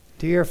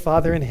Dear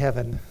Father in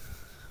heaven,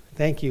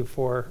 thank you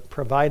for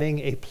providing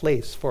a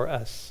place for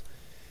us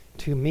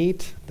to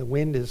meet. The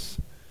wind is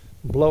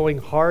blowing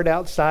hard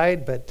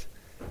outside, but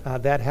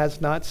that has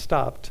not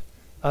stopped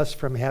us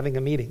from having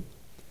a meeting.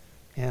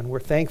 And we're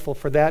thankful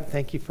for that.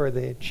 Thank you for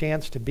the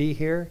chance to be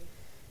here.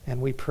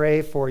 And we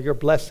pray for your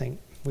blessing.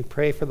 We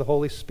pray for the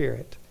Holy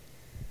Spirit.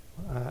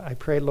 I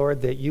pray,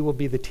 Lord, that you will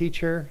be the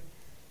teacher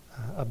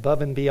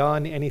above and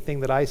beyond anything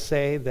that I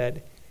say,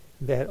 that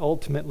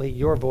ultimately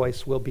your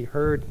voice will be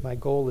heard. My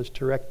goal is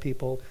to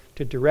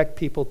direct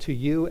people to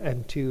you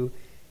and to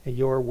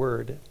your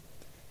word.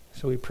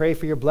 So we pray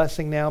for your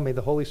blessing now. May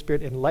the Holy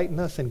Spirit enlighten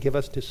us and give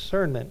us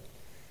discernment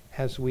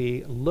as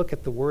we look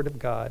at the word of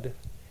God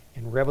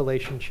in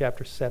Revelation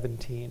chapter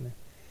 17.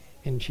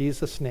 In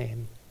Jesus'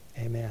 name,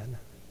 amen.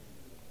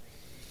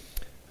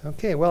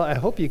 Okay, well, I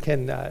hope you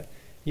can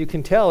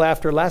tell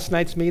after last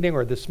night's meeting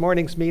or this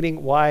morning's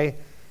meeting why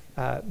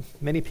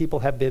many people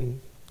have been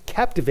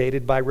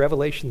captivated by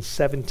Revelation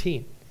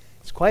 17.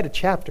 It's quite a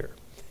chapter.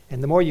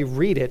 And the more you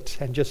read it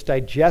and just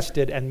digest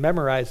it and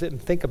memorize it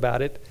and think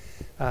about it,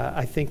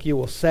 I think you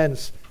will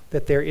sense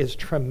that there is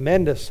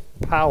tremendous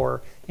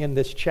power in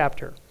this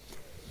chapter.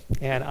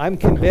 And I'm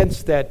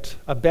convinced that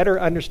a better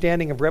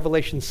understanding of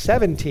Revelation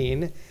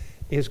 17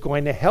 is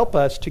going to help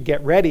us to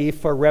get ready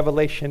for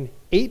Revelation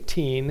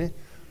 18,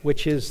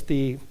 which is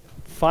the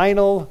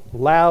final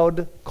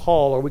loud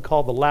call, or we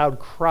call the loud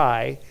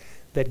cry,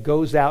 that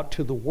goes out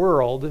to the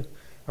world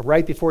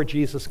right before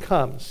Jesus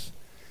comes.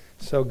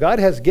 So God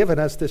has given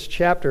us this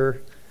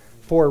chapter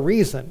for a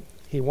reason.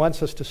 He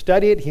wants us to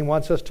study it. He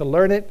wants us to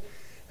learn it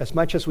as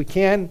much as we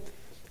can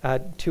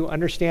to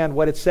understand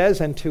what it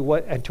says and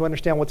to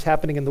understand what's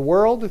happening in the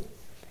world.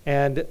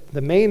 And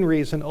the main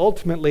reason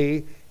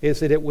ultimately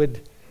is that it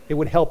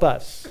would help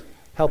us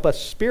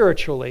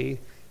spiritually,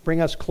 bring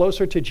us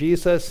closer to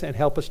Jesus, and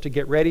help us to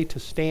get ready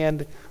to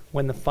stand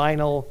when the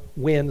final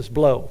winds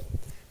blow,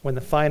 when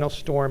the final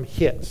storm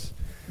hits.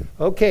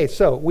 Okay,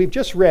 so we've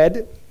just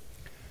read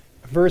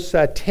verse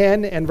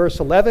 10 and verse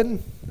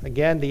 11.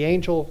 Again, the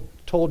angel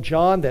told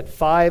John that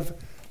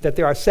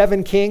there are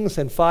 7 kings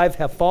and 5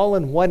 have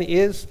fallen. One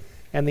is,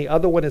 and the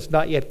other one is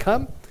not yet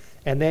come.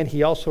 And then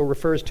he also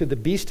refers to the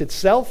beast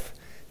itself,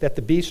 that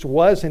the beast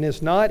was and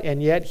is not,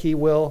 and yet he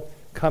will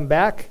come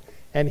back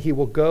and he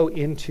will go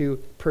into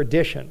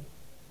perdition.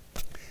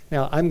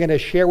 Now, I'm going to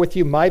share with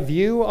you my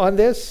view on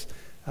this.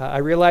 I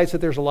realize that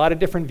there's a lot of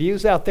different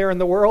views out there in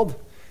the world,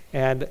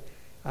 and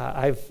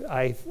I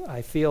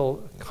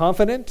feel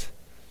confident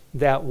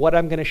that what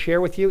I'm going to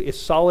share with you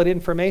is solid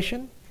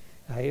information.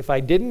 If I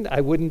didn't, I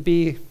wouldn't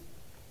be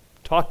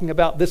talking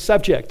about this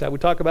subject. I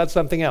would talk about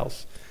something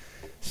else.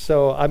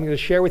 So I'm going to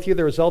share with you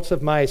the results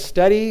of my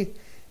study,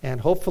 and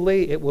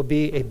hopefully it will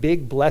be a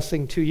big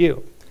blessing to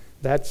you.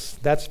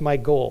 That's my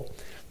goal.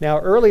 Now,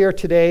 earlier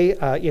today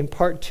in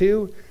part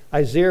 2,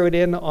 I zeroed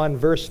in on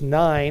verse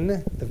 9,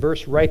 the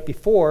verse right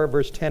before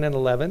verse 10 and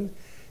 11.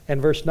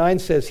 And verse 9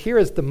 says, "Here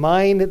is the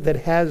mind that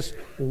has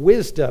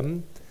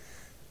wisdom.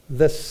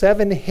 The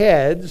 7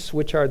 heads,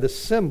 which are the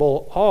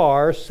symbol,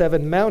 are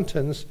 7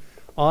 mountains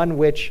on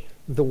which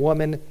the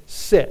woman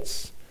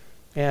sits."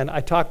 And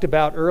I talked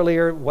about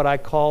earlier what I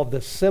call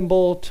the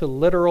symbol to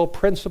literal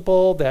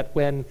principle, that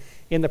when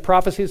in the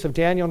prophecies of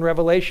Daniel and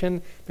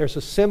Revelation, there's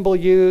a symbol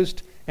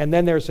used, and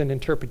then there's an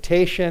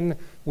interpretation.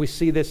 We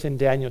see this in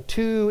Daniel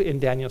 2, in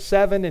Daniel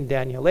 7, in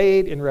Daniel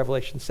 8, in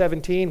Revelation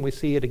 17. We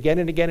see it again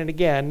and again and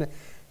again,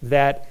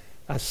 that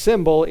a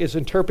symbol is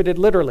interpreted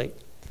literally.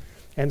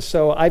 And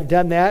so I've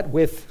done that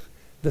with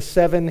the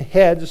 7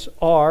 heads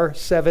are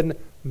 7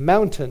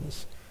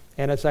 mountains.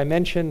 And as I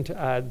mentioned,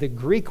 the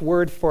Greek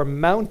word for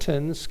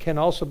mountains can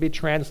also be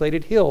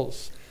translated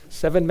hills.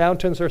 7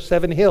 mountains are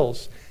 7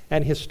 hills.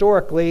 And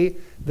historically,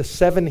 the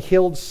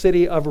 7-hilled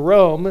city of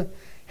Rome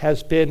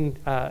has been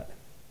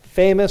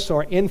famous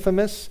or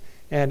infamous,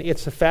 and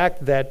it's a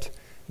fact that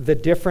the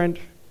different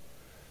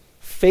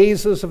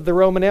phases of the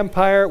Roman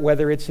Empire,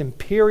 whether it's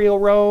imperial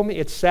Rome,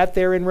 it sat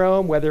there in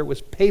Rome, whether it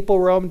was papal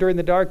Rome during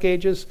the Dark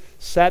Ages,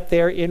 sat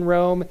there in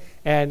Rome,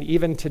 and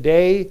even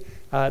today,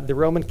 the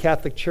Roman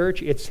Catholic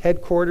Church, its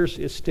headquarters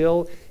is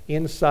still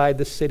inside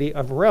the city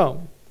of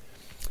Rome.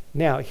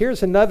 Now,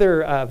 here's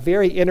another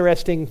very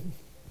interesting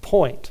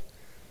point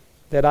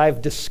that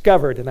I've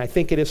discovered, and I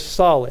think it is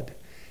solid.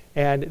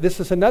 And this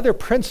is another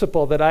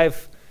principle that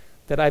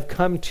I've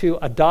come to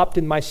adopt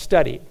in my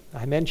study.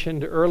 I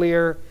mentioned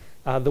earlier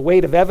the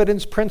weight of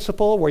evidence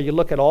principle, where you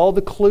look at all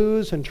the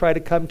clues and try to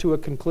come to a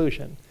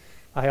conclusion.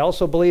 I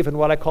also believe in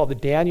what I call the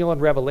Daniel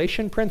and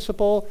Revelation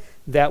principle,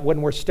 that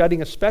when we're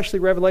studying especially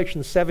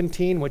Revelation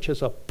 17, which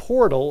is a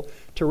portal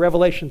to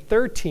Revelation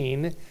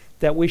 13,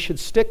 that we should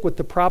stick with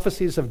the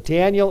prophecies of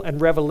Daniel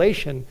and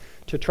Revelation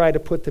to try to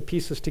put the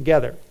pieces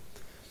together.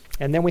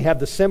 And then we have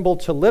the symbol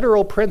to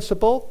literal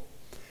principle.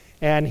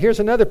 And here's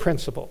another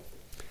principle.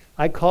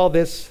 I call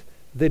this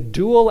the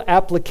dual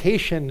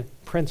application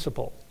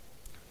principle.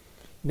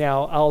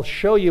 Now, I'll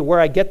show you where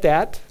I get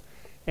that.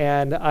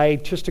 And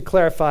just to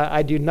clarify,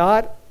 I do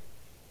not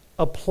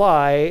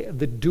apply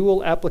the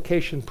dual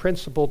application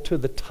principle to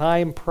the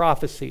time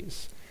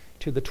prophecies,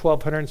 to the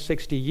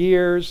 1260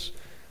 years,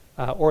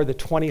 or the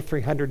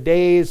 2300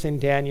 days in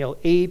Daniel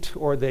 8,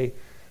 or the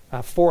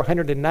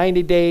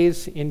 490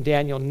 days in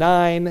Daniel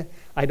 9.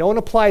 I don't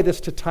apply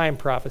this to time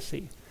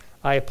prophecy.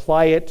 I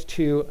apply it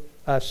to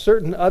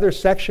certain other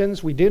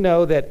sections. We do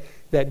know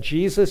that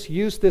Jesus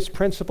used this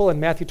principle in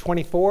Matthew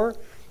 24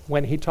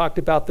 when he talked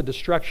about the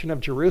destruction of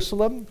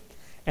Jerusalem,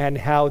 and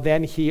how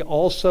then he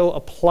also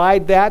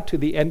applied that to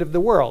the end of the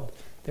world.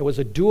 There was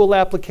a dual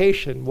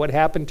application. What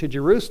happened to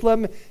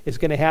Jerusalem is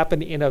going to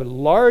happen in a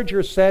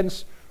larger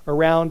sense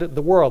around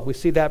the world. We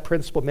see that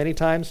principle many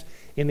times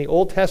in the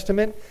Old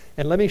Testament,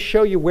 and let me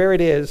show you where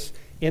it is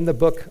in the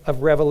book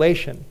of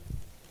Revelation.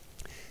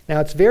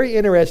 Now, it's very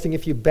interesting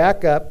if you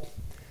back up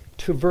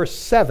to verse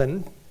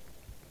 7.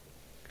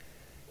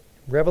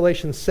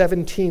 Revelation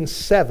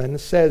 17:7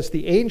 says,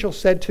 "The angel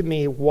said to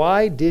me,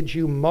 'Why did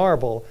you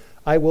marvel?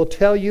 I will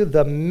tell you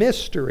the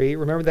mystery,'"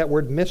 remember that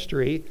word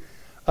mystery,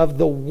 "'of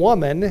the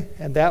woman,'"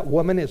 and that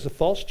woman is the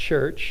false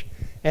church,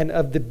 "'and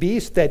of the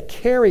beast that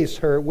carries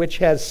her, which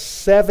has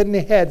 7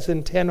 heads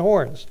and 10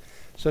 horns.'"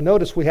 So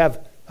notice we have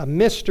a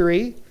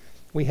mystery,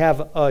 we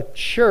have a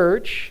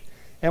church,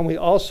 and we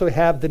also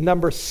have the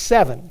number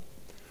 7.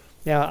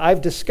 Now,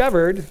 I've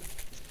discovered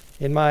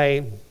in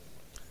my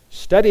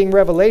studying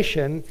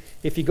Revelation,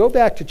 if you go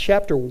back to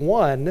chapter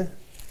 1,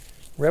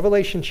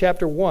 Revelation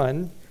chapter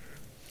 1,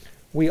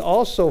 we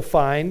also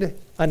find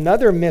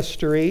another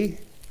mystery,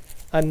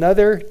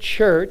 another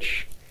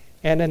church,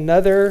 and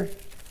another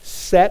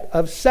set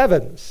of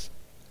 7s.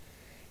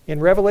 In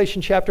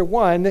Revelation chapter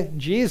 1,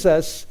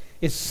 Jesus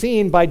is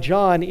seen by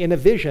John in a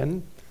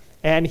vision,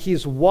 and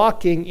he's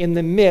walking in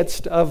the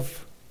midst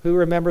of, who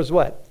remembers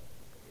what?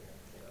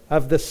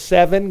 Of the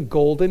 7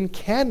 golden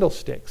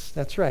candlesticks.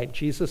 That's right.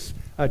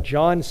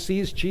 John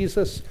sees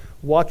Jesus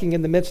walking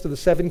in the midst of the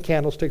 7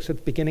 candlesticks at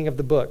the beginning of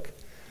the book.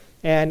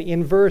 And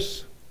in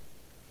verse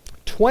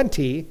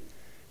 20,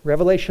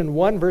 Revelation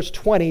 1, verse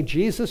 20,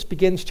 Jesus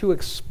begins to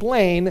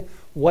explain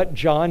what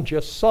John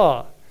just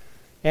saw.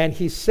 And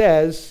he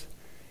says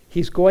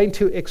he's going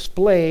to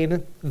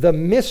explain the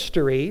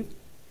mystery,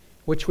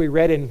 which we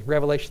read in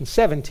Revelation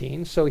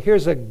 17. So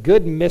here's a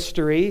good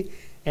mystery,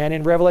 and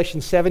in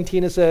Revelation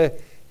 17 is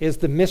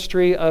the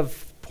mystery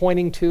of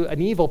pointing to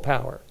an evil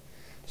power.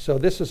 So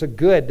this is a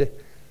good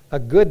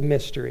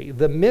mystery.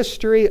 "The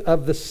mystery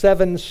of the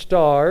 7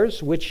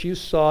 stars, which you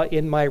saw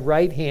in my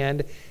right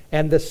hand,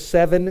 and the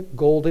 7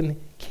 golden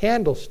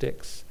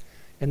candlesticks."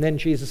 And then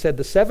Jesus said,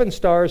 "The 7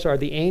 stars are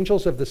the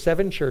angels of the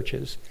 7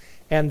 churches,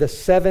 and the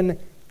 7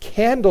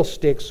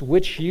 candlesticks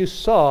which you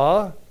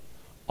saw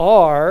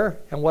are,"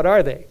 and what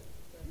are they?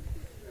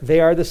 They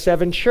are the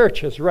 7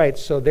 churches, right?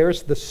 So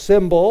there's the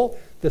symbol,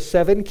 the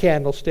 7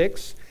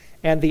 candlesticks,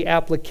 and the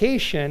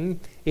application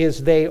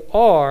is they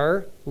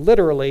are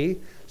literally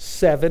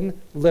 7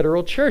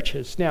 literal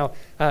churches. Now,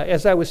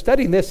 as I was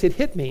studying this, it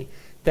hit me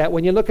that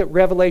when you look at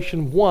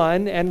Revelation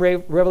 1 and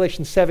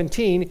Revelation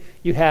 17,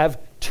 you have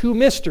 2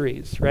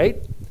 mysteries,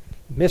 right?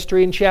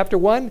 Mystery in chapter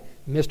 1,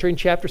 mystery in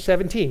chapter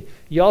 17.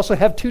 You also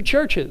have 2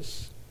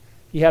 churches.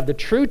 You have the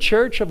true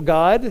church of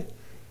God,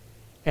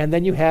 and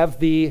then you have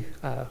the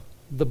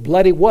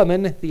bloody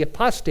woman, the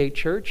apostate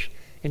church,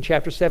 in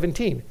chapter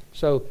 17.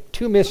 So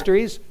 2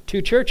 mysteries,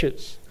 2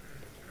 churches.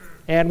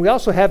 And we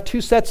also have 2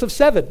 sets of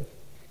 7.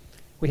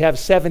 We have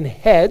 7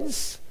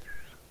 heads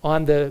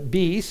on the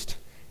beast,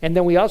 and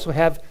then we also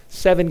have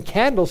 7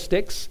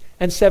 candlesticks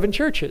and 7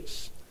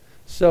 churches.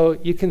 So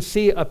you can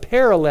see a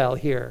parallel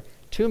here.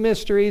 2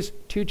 mysteries,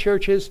 2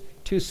 churches,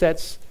 2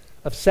 sets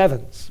of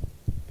 7s.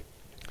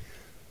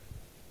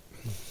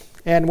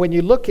 And when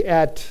you look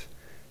at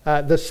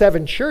the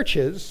 7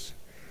 churches,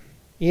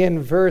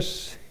 in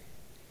verse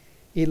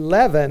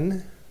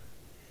 11,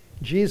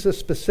 Jesus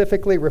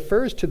specifically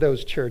refers to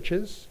those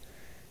churches.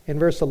 In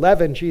verse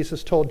 11,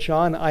 Jesus told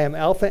John, "I am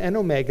Alpha and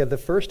Omega, the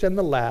first and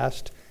the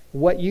last.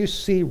 What you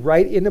see,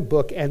 write in a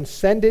book and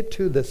send it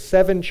to the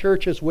 7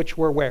 churches which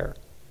were where?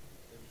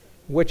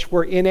 Which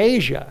were in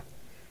Asia."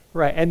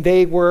 Right, and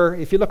they were,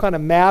 if you look on a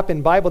map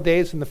in Bible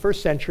days in the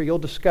 1st century, you'll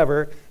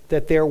discover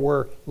that there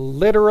were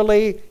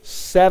literally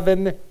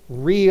 7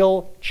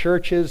 real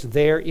churches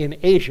there in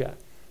Asia,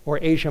 or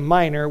Asia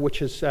Minor,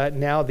 which is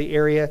now the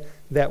area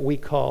that we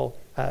call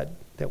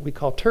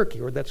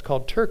Turkey, or that's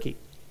called Turkey.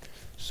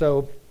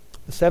 So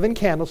the 7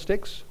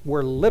 candlesticks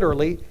were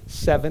literally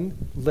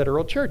 7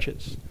 literal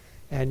churches,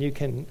 and you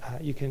can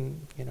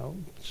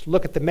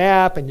look at the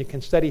map and you can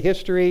study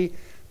history.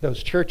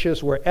 Those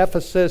churches were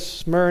Ephesus,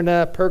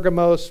 Smyrna,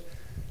 Pergamos,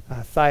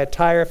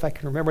 Thyatira, if I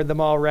can remember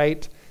them all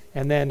right,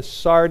 and then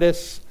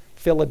Sardis,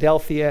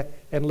 Philadelphia,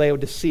 and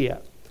Laodicea.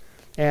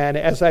 And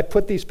as I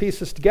put these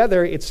pieces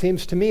together, it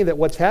seems to me that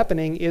what's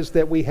happening is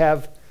that we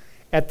have,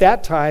 at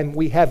that time,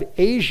 we have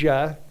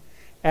Asia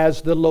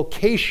as the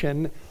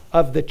location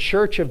of the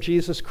church of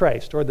Jesus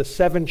Christ, or the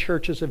 7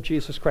 churches of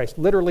Jesus Christ.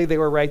 Literally, they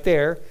were right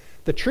there,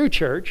 the true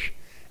church.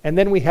 And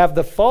then we have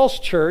the false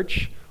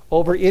church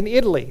over in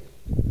Italy,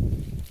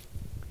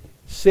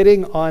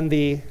 sitting on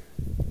the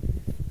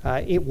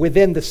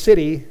within the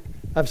city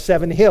of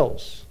 7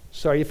 hills.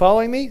 So are you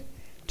following me?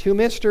 2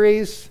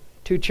 mysteries,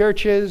 2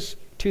 churches,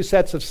 2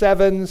 sets of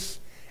 7s,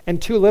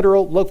 and 2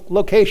 literal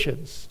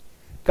locations.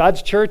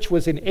 God's church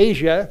was in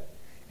Asia,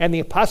 and the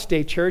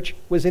apostate church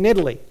was in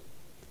Italy.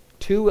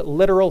 2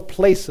 literal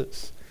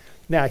places.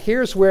 Now,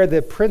 here's where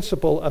the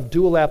principle of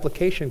dual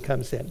application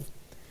comes in.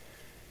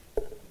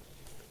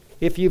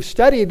 If you've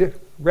studied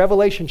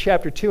Revelation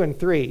chapter 2 and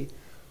 3,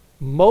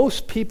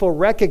 most people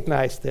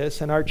recognize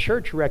this, and our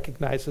church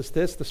recognizes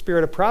this, the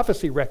spirit of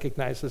prophecy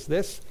recognizes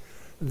this,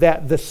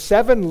 that the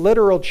 7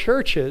 literal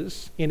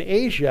churches in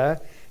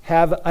Asia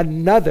have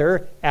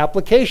another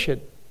application.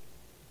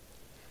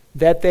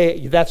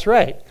 That's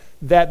right,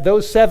 that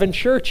those 7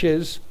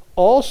 churches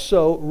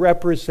also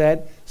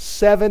represent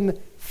 7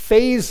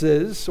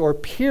 phases or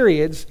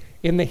periods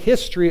in the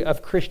history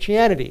of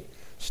Christianity,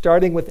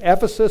 starting with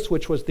Ephesus,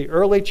 which was the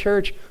early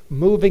church,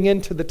 moving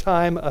into the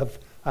time of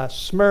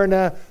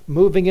Smyrna,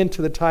 moving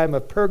into the time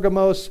of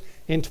Pergamos,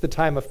 into the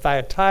time of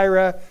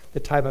Thyatira, the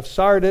time of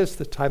Sardis,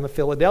 the time of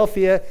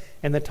Philadelphia,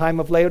 and the time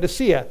of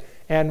Laodicea.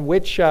 And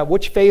which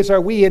phase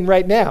are we in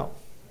right now?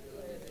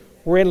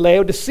 We're in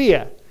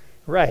Laodicea,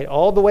 right?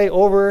 All the way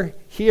over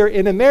here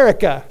in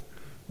America,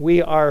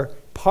 we are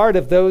part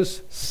of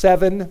those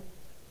 7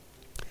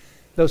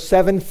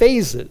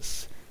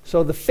 phases.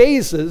 So the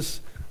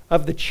phases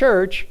of the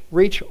church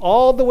reach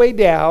all the way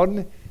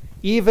down,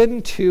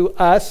 even to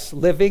us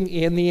living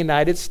in the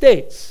United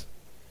States.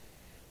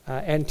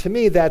 And to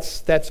me,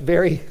 that's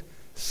very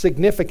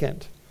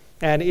significant.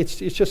 And it's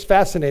just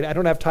fascinating. I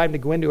don't have time to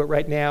go into it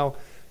right now,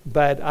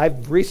 but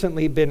I've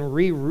recently been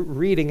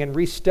rereading and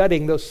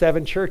restudying those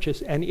 7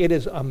 churches, and it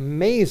is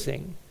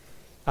amazing.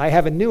 I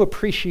have a new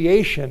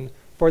appreciation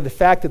for the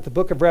fact that the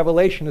book of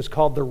Revelation is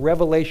called the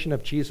Revelation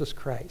of Jesus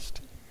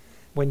Christ.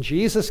 When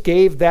Jesus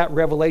gave that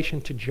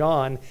revelation to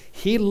John,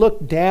 he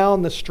looked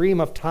down the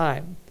stream of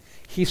time.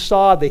 He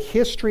saw the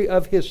history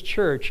of his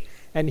church,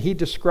 and he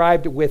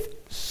described with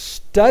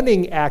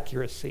stunning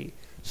accuracy,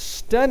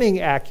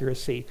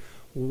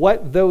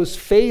 what those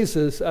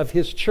phases of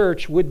his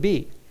church would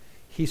be.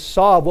 He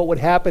saw what would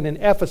happen in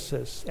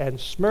Ephesus and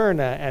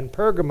Smyrna and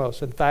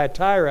Pergamos and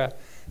Thyatira,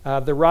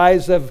 the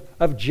rise of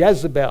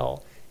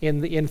Jezebel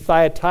in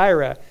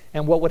Thyatira,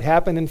 and what would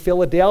happen in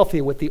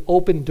Philadelphia with the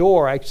open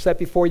door. I set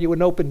before you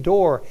an open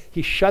door.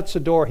 He shuts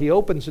a door, he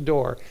opens a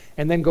door,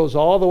 and then goes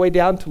all the way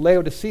down to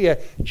Laodicea.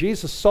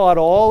 Jesus saw it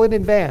all in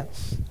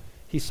advance.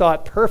 He saw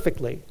it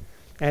perfectly.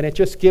 And it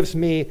just gives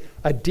me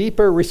a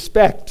deeper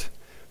respect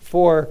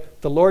for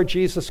the Lord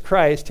Jesus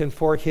Christ and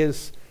for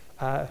his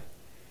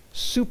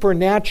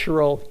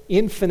supernatural,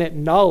 infinite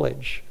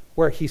knowledge,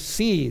 where he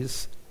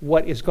sees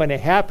what is going to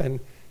happen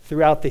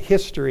throughout the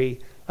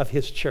history of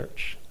his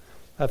church,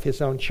 of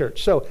his own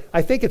church. So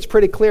I think it's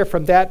pretty clear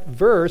from that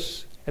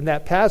verse and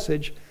that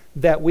passage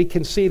that we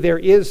can see there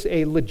is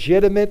a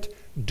legitimate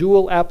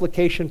dual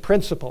application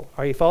principle.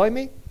 Are you following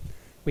me?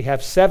 We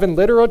have 7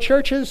 literal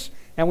churches,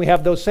 and we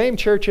have those same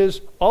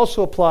churches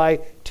also apply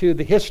to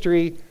the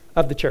history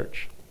of the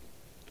church.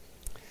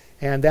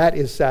 And that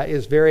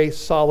is very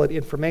solid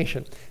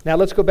information. Now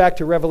let's go back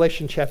to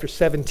Revelation chapter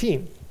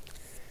 17.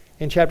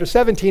 In chapter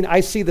 17,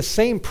 I see the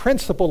same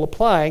principle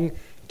applying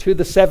to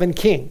the 7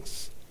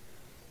 kings.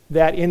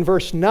 That in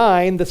verse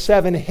 9, the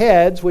 7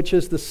 heads, which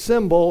is the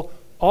symbol,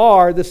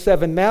 are the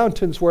 7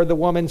 mountains where the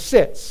woman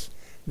sits.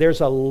 There's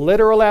a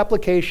literal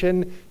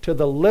application to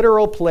the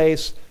literal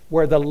place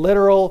where the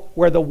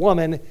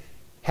woman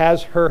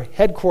has her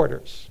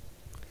headquarters.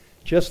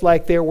 Just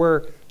like there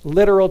were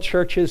literal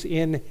churches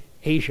in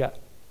Asia.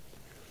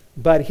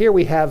 But here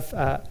we have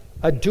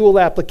a dual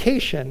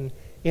application.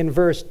 In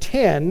verse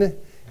 10,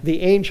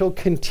 the angel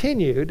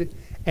continued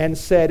and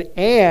said,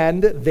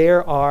 and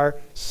there are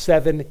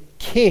 7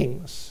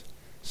 kings.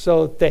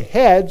 So the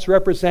heads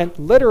represent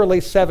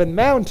literally 7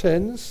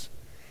 mountains,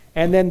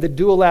 and then the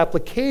dual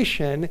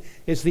application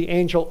is the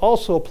angel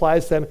also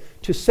applies them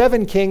to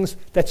 7 kings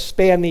that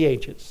span the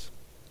ages.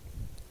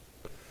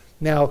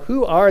 Now,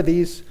 who are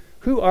these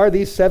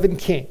 7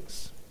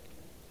 kings?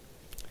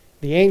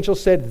 The angel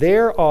said,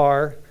 there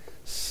are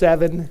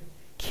 7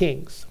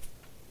 kings.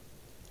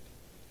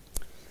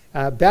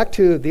 Back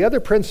to the other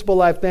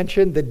principle I've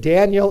mentioned, the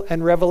Daniel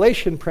and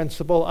Revelation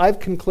principle, I've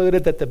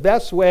concluded that the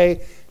best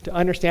way to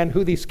understand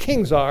who these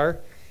kings are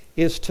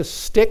is to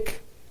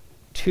stick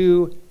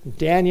to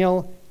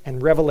Daniel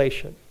and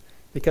Revelation.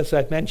 Because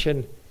I've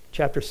mentioned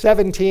chapter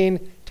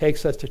 17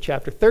 takes us to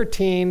chapter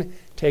 13,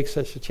 takes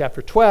us to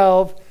chapter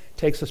 12,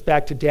 takes us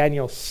back to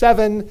Daniel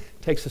 7,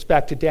 takes us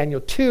back to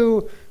Daniel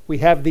 2. We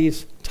have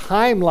these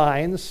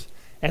timelines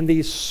and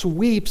these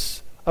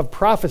sweeps of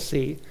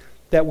prophecy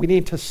that we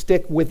need to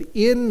stick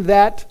within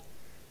that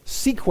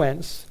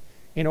sequence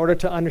in order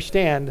to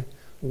understand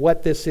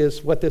what this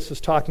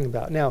is talking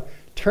about. Now,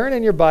 turn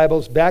in your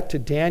Bibles back to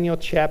Daniel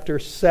chapter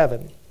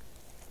 7.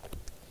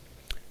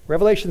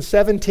 Revelation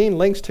 17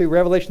 links to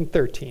Revelation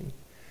 13.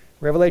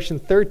 Revelation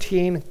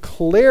 13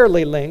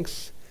 clearly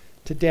links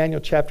to Daniel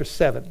chapter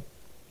 7.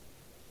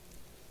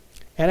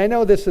 And I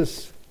know this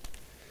is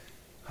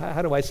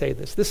how do I say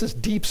this? This is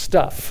deep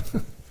stuff.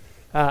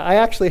 I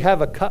actually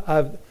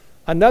have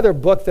another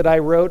book that I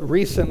wrote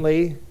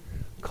recently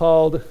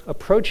called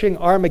Approaching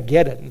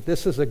Armageddon.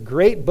 This is a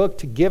great book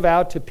to give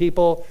out to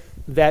people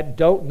that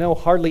don't know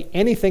hardly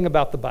anything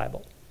about the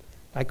Bible.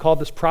 I call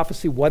this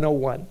Prophecy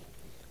 101,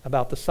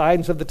 about the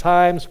signs of the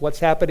times, what's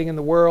happening in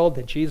the world,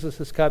 that Jesus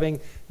is coming.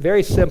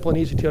 Very simple and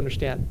easy to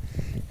understand.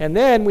 And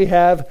then we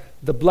have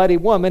the bloody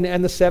woman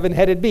and the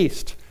seven-headed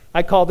beast.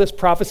 I call this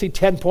Prophecy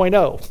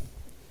 10.0.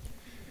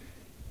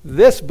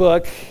 This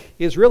book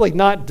is really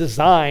not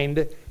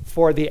designed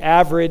for the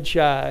average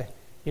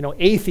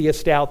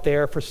atheist out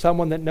there, for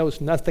someone that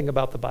knows nothing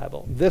about the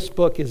Bible. This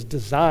book is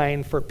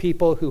designed for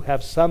people who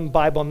have some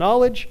Bible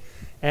knowledge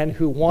and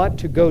who want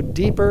to go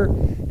deeper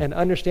and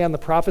understand the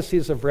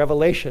prophecies of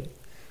Revelation.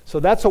 So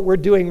that's what we're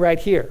doing right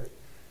here.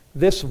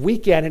 This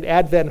weekend at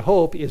Advent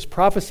Hope is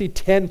Prophecy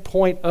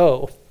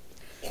 10.0.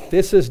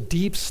 This is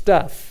deep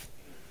stuff.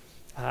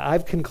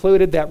 I've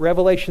concluded that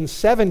Revelation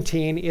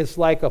 17 is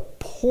like a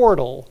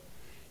portal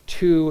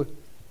to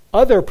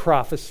other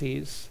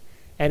prophecies,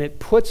 and it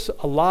puts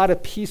a lot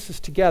of pieces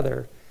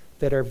together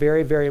that are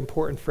very, very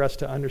important for us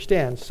to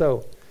understand.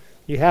 So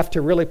you have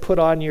to really put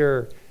on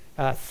your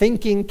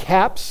thinking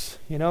caps,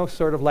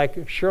 sort of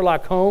like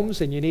Sherlock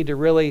Holmes, and you need to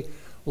really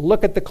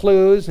look at the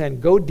clues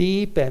and go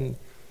deep. And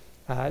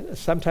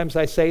sometimes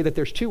I say that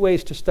there's two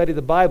ways to study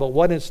the Bible.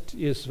 One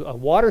is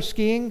water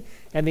skiing,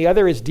 and the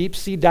other is deep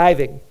sea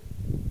diving.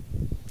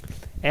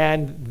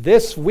 And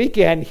this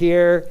weekend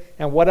here,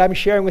 and what I'm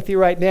sharing with you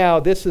right now,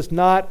 this is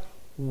not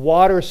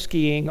water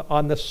skiing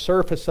on the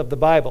surface of the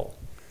Bible.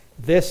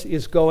 This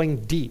is going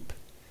deep,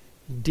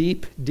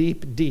 deep,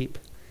 deep, deep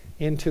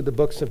into the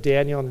books of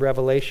Daniel and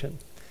Revelation.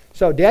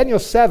 So Daniel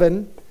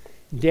 7,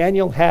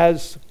 Daniel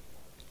has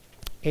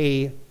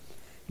a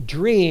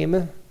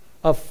dream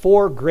of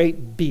four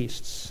great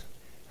beasts.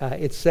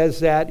 It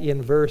says that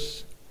in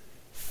verse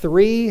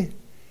 3.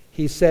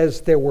 He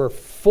says there were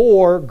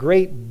four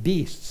great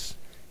beasts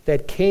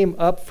that came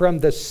up from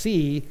the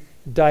sea,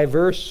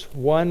 diverse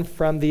one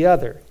from the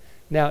other.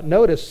 Now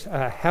notice,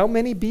 how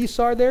many beasts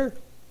are there?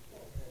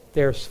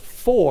 There's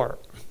four.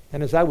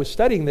 And as I was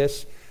studying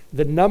this,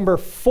 the number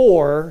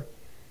 4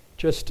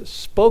 just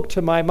spoke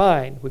to my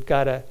mind. We've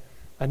got a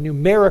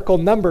numerical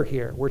number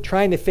here. We're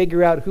trying to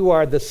figure out who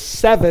are the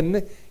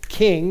 7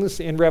 kings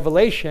in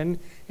Revelation,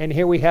 and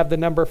here we have the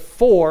number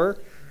 4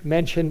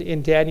 mentioned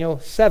in Daniel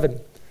 7.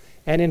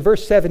 And in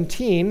verse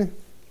 17,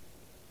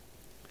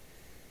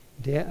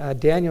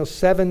 Daniel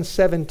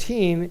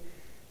 7:17,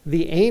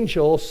 the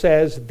angel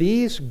says,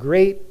 these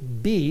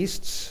great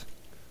beasts,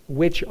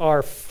 which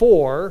are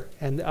 4,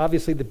 and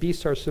obviously the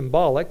beasts are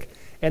symbolic,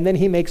 and then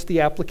he makes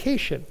the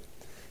application.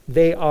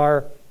 They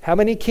are how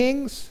many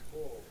kings?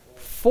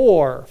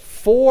 4.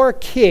 4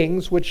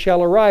 kings which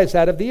shall arise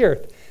out of the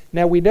earth.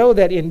 Now we know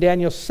that in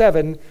Daniel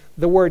 7,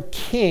 the word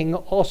king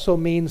also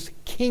means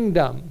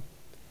kingdom.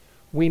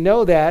 We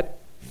know that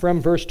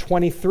from verse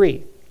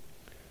 23,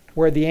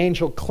 where the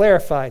angel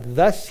clarified,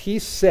 thus he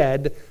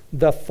said,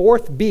 the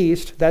 4th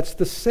beast, that's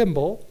the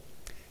symbol,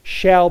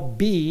 shall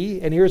be,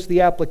 and here's the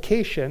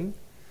application,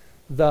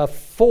 the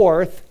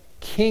 4th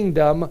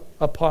kingdom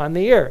upon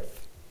the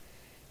earth.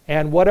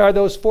 And what are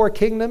those 4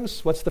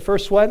 kingdoms? What's the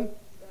first one?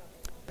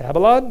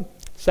 Babylon.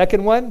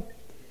 Second one?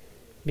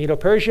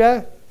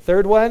 Medo-Persia.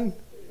 Third one?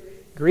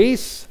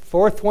 Greece.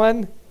 Fourth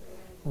one?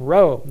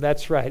 Rome.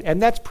 That's right.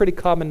 And that's pretty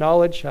common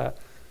knowledge.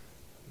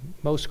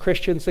 Most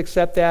Christians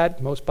accept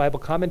that. Most Bible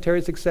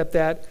commentaries accept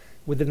that.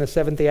 Within the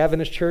Seventh-day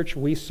Adventist Church,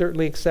 we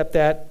certainly accept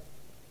that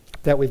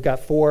we've got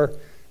 4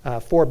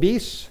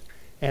 beasts,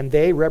 and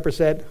they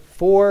represent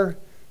 4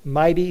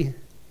 mighty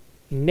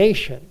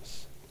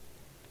nations.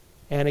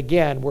 And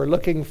again, we're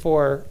looking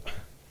for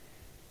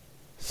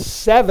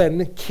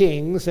 7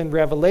 kings in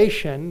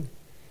Revelation,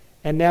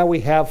 and now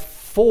we have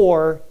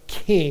 4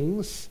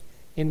 kings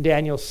in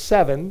Daniel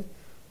 7,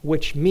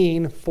 which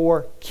mean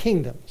 4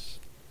 kingdoms.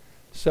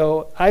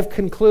 So I've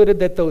concluded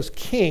that those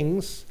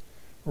kings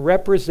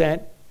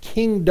represent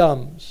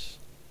kingdoms.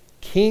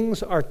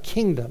 Kings are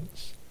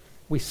kingdoms.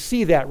 We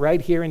see that right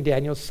here in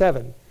Daniel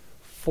 7.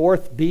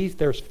 4th beast,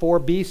 there's 4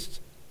 beasts,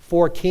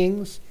 4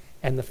 kings,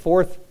 and the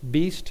 4th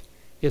beast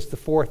is the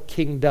 4th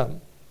kingdom.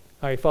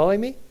 Are you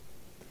following me?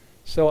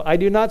 So I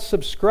do not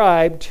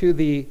subscribe to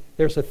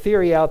there's a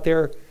theory out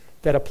there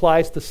that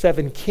applies the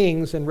 7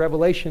 kings in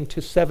Revelation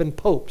to 7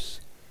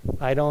 popes.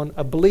 I don't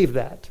believe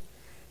that.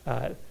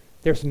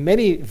 There's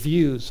many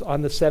views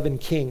on the 7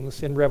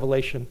 kings in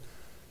Revelation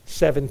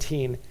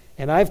 17,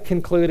 and I've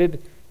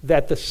concluded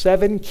that the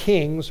 7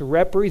 kings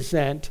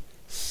represent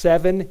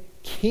 7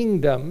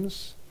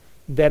 kingdoms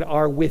that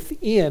are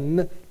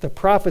within the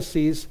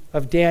prophecies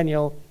of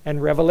Daniel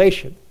and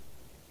Revelation.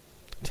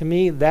 To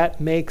me, that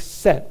makes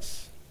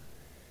sense.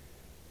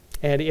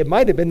 And it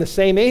might have been the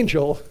same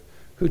angel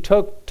who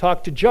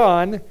talked to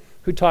John,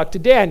 who talked to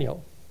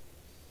Daniel.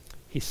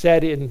 He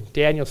said in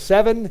Daniel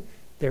 7,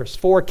 there's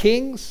 4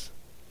 kings,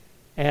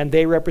 and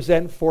they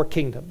represent 4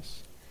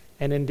 kingdoms.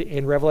 And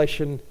in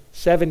Revelation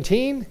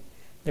 17,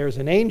 there's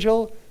an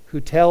angel who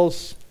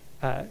tells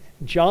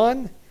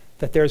John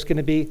that there's going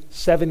to be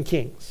 7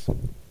 kings.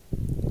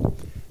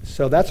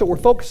 So that's what we're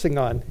focusing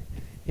on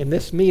in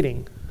this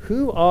meeting.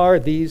 Who are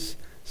these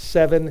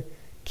 7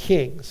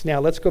 kings? Now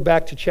let's go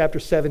back to chapter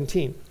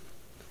 17.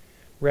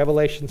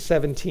 Revelation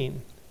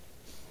 17.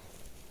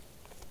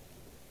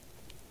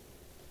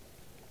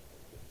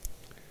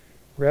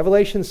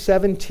 Revelation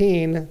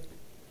 17,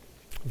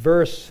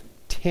 verse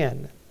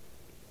 10.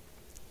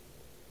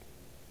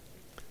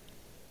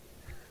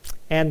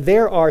 And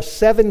there are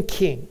 7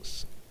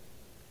 kings.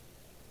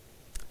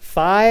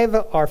 5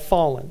 are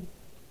fallen,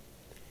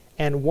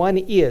 and 1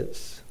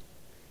 is,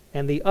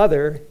 and the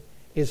other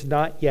is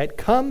not yet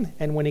come,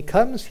 and when he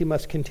comes, he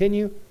must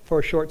continue for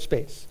a short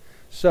space.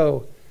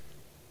 So,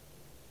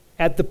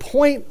 at the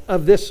point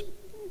of this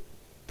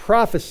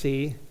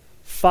prophecy,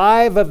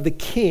 5 of the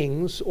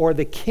kings or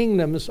the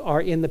kingdoms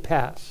are in the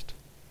past.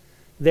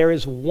 There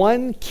is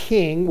 1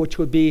 king, which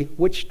would be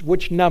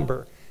which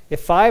number? If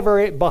 5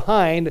 are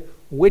behind,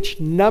 which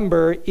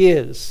number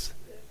is?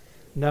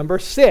 Number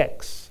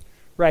 6.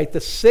 Right, the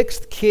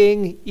 6th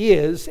king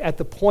is at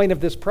the point of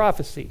this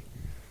prophecy.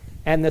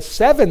 And the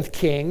 7th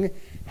king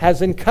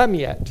hasn't come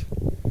yet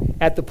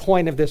at the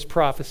point of this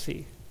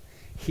prophecy.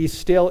 He's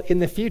still in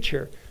the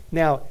future.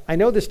 Now, I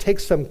know this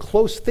takes some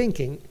close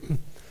thinking,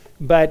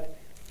 but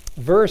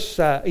verse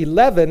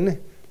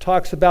 11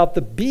 talks about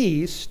the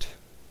beast,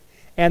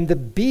 and the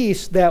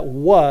beast that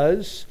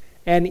was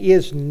and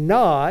is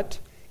not,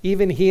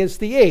 even he is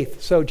the 8th.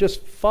 So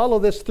just follow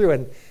this through.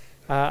 And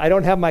I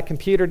don't have my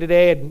computer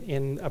today.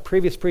 In a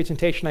previous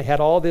presentation, I had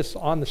all this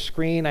on the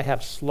screen. I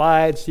have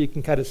slides so you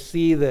can kind of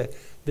see the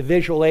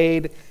visual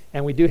aid.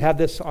 And we do have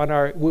this on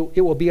it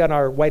will be on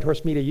our White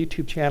Horse Media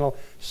YouTube channel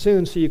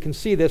soon so you can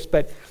see this.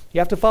 But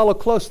you have to follow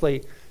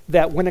closely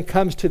that when it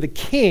comes to the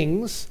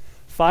kings,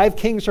 5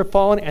 kings are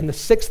fallen, and the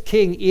 6th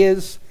king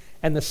is,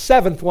 and the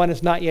 7th one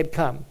has not yet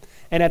come.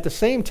 And at the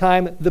same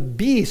time, the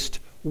beast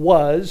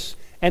was,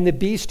 and the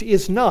beast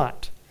is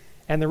not.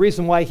 And the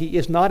reason why he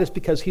is not is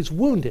because he's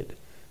wounded,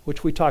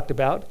 which we talked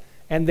about.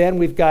 And then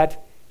we've got,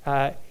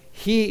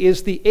 he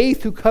is the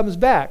 8th who comes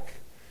back.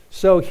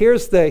 So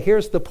here's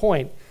the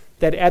point,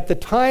 that at the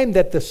time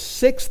that the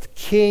 6th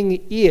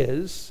king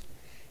is,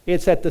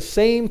 it's at the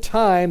same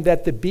time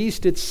that the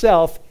beast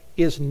itself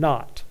is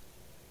not.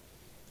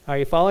 Are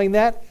you following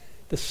that?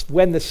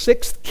 When the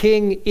 6th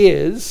king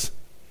is,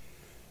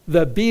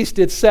 the beast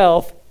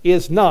itself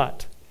is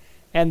not.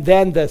 And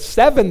then the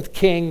 7th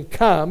king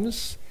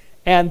comes,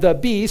 and the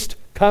beast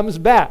comes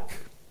back.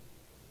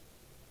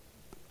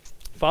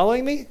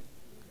 Following me?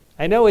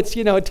 I know it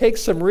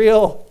takes some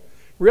real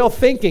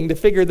thinking to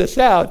figure this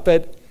out,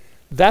 but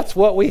that's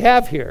what we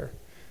have here.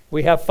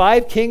 We have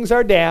 5 kings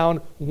are down,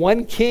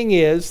 1 king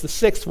is, the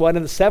 6th one,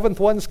 and the 7th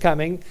one's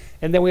coming,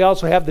 and then we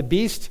also have the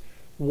beast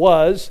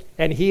was,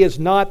 and he is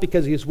not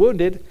because he's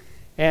wounded,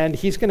 and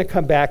he's going to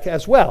come back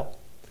as well.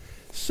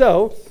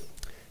 So,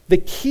 the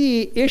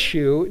key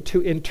issue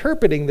to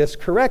interpreting this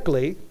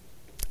correctly,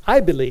 I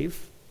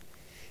believe,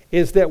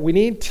 is that we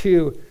need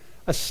to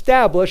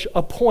establish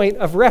a point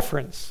of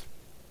reference.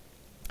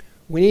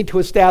 We need to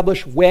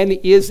establish when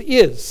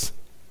is.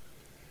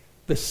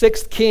 The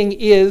 6th king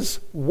is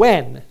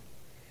when,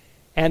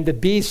 and the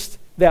beast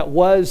that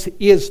was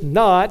is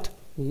not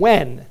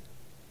when.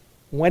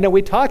 When are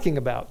we talking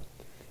about?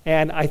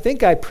 And I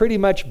think I pretty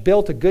much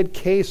built a good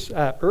case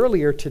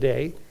earlier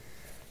today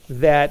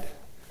that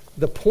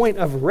the point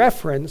of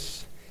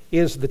reference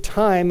is the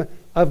time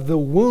of the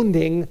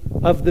wounding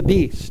of the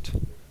beast,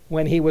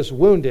 when he was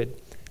wounded.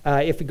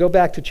 If we go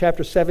back to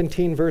chapter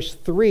 17, verse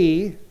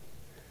 3,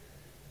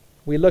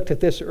 we looked at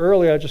this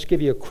earlier. I'll just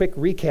give you a quick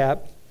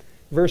recap.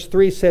 Verse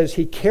 3 says,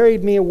 he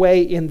carried me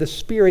away in the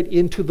spirit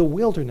into the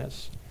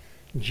wilderness.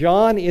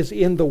 John is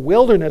in the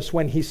wilderness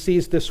when he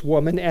sees this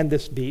woman and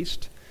this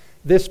beast.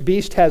 This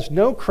beast has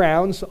no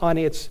crowns on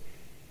its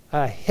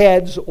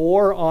heads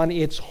or on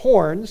its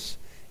horns,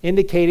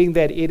 indicating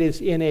that it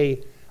is in a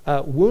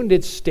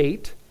wounded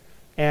state.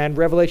 And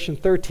Revelation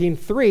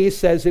 13:3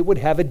 says it would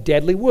have a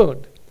deadly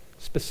wound.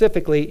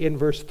 Specifically in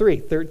verse 3.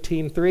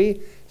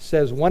 13:3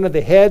 says one of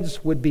the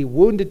heads would be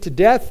wounded to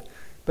death,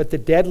 but the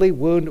deadly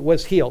wound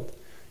was healed.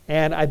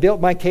 And I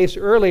built my case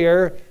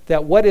earlier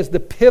that what is the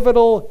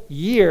pivotal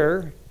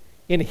year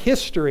in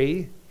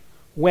history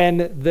when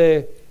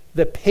the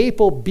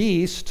papal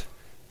beast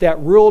that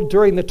ruled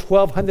during the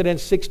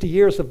 1260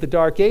 years of the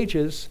Dark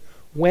Ages,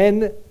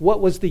 what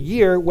was the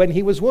year when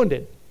he was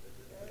wounded?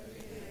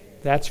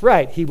 That's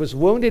right. He was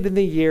wounded in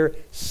the year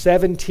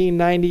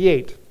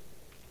 1798.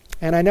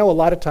 And I know a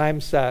lot of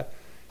times,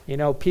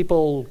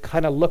 people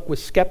kind of look with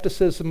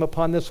skepticism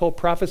upon this whole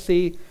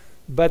prophecy,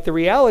 but the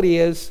reality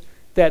is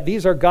that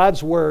these are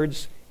God's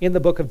words in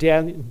the books of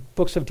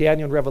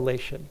Daniel and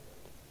Revelation.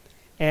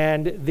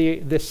 And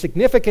the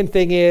significant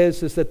thing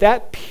is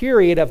that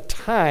period of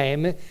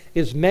time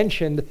is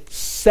mentioned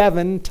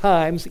 7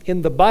 times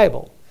in the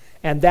Bible.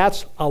 And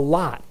that's a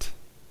lot.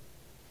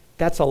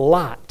 That's a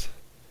lot.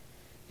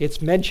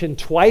 It's mentioned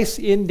twice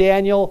in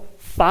Daniel,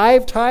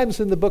 5 times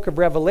in the book of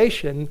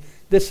Revelation.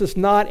 This is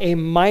not a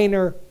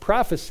minor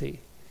prophecy.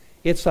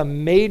 It's a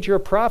major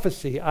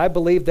prophecy. I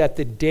believe that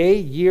the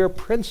day-year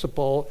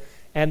principle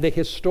and the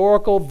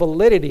historical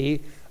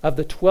validity of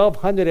the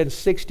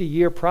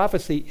 1260-year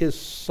prophecy is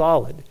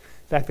solid.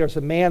 In fact, there's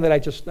a man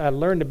that I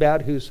learned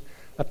about who's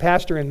a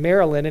pastor in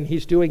Maryland, and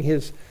he's doing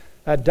his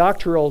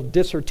doctoral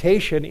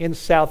dissertation in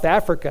South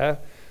Africa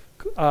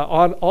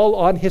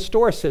on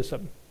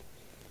historicism,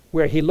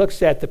 where he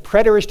looks at the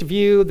preterist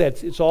view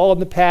that it's all in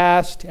the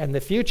past, and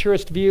the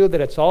futurist view that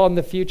it's all in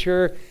the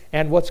future,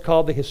 and what's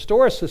called the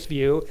historicist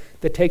view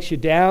that takes you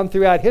down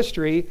throughout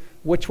history,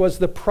 which was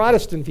the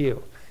Protestant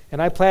view.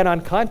 And I plan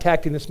on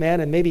contacting this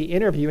man and maybe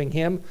interviewing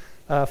him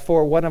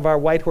for one of our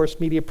White Horse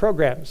Media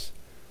programs,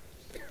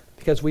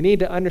 because we need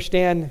to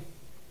understand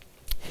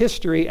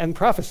history and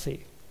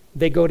prophecy.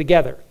 They go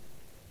together.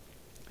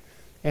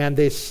 And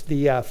the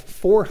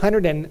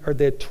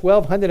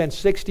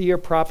 1260-year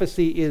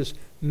prophecy is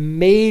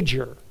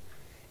major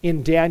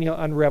in Daniel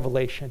and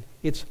Revelation.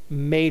 It's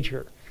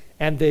major.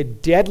 And the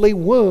deadly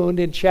wound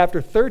in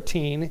chapter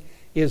 13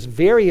 is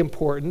very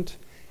important,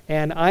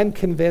 and I'm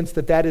convinced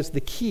that that is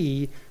the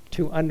key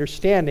to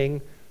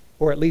understanding,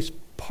 or at least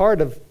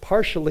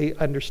partially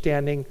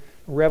understanding,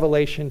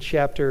 Revelation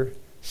chapter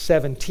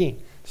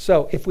 17.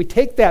 So if we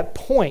take that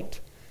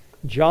point,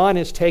 John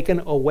is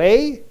taken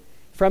away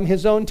from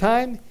his own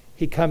time.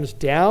 He comes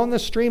down the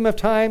stream of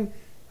time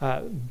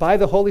by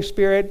the Holy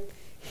Spirit.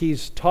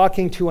 He's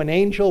talking to an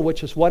angel,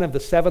 which is one of the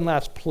 7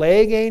 last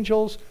plague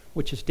angels,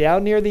 which is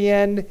down near the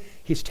end.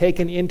 He's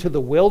taken into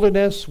the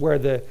wilderness, where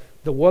the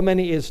woman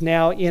is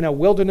now in a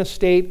wilderness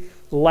state,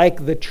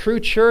 like the true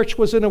church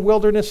was in a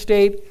wilderness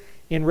state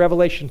in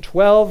Revelation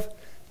 12.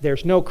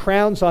 There's no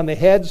crowns on the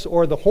heads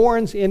or the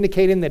horns,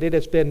 indicating that it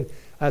has been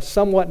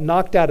somewhat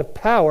knocked out of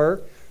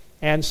power.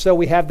 And so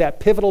we have that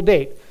pivotal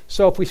date.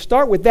 So if we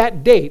start with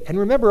that date, and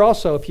remember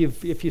also, if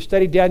you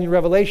study Daniel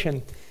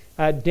Revelation,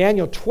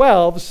 Daniel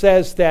 12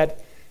 says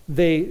that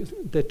the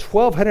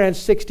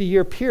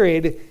 1260-year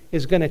period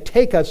is going to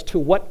take us to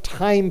what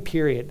time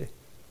period?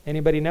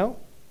 Anybody know?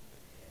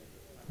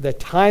 The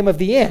time of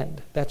the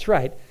end. That's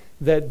right.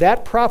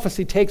 That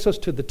prophecy takes us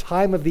to the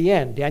time of the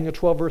end, Daniel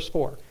 12, verse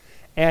 4.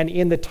 And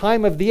in the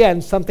time of the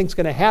end, something's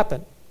going to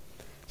happen.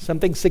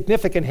 Something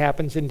significant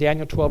happens in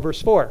Daniel 12,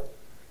 verse 4.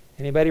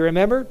 Anybody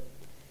remember?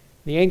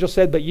 The angel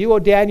said, "But you, O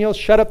Daniel,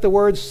 shut up the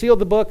words, seal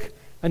the book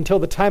until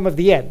the time of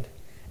the end."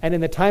 And in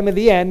the time of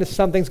the end,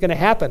 something's going to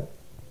happen.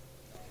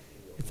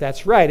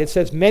 That's right. It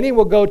says, "Many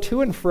will go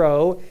to and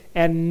fro,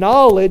 and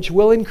knowledge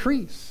will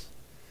increase."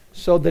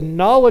 So the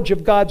knowledge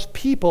of God's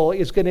people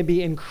is going to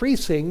be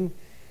increasing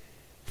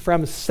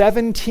from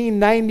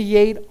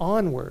 1798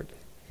 onward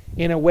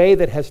in a way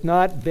that has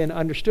not been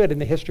understood in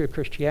the history of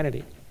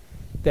Christianity.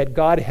 That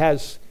God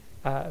has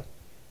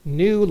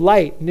new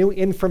light, new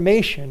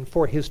information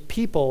for his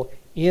people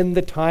in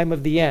the time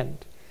of the end.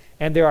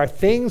 And there are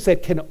things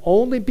that can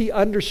only be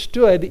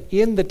understood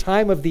in the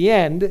time of the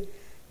end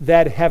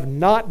that have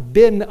not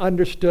been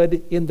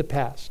understood in the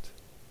past.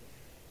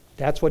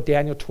 That's what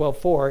Daniel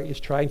 12:4 is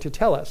trying to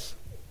tell us.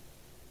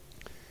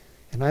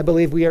 And I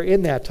believe we are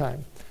in that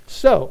time.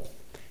 So,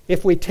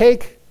 if we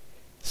take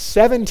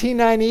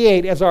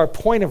 1798 as our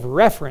point of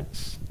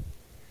reference,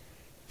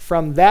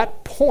 from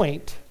that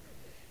point,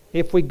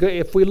 if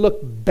we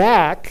look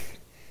back,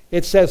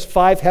 it says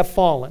 5 have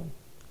fallen.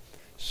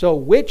 So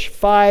which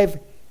 5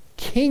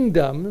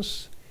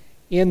 kingdoms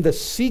in the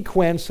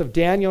sequence of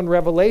Daniel and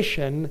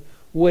Revelation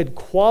would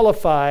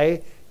qualify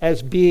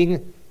as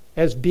being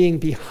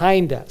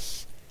behind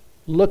us,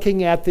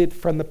 looking at it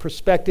from the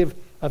perspective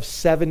of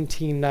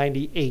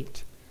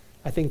 1798?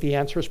 I think the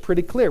answer is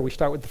pretty clear. We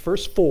start with the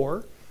first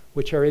 4,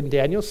 which are in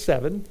Daniel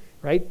 7,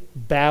 right?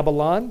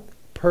 Babylon,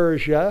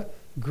 Persia,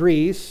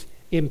 Greece,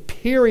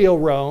 Imperial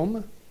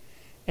Rome,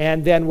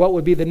 and then what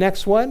would be the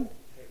next one?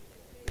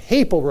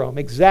 Papal Rome,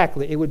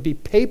 exactly. It would be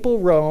Papal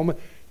Rome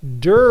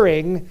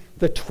during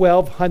the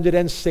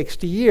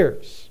 1260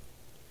 years.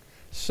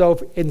 So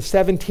in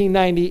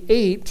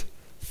 1798,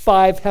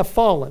 5 have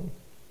fallen.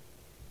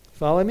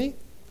 Follow me?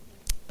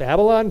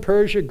 Babylon,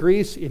 Persia,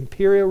 Greece,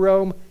 Imperial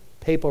Rome,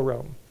 Papal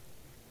Rome.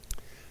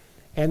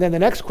 And then the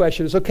next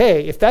question is,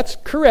 okay, if that's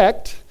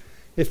correct,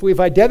 if we've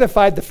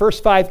identified the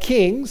first 5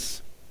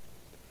 kings,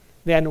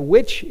 then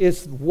what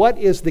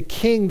is the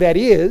king that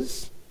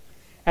is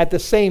at the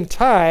same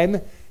time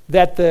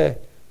that the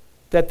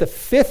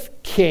 5th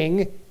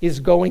king is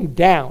going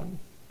down?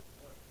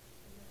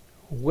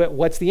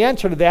 What's the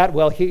answer to that?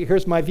 Well,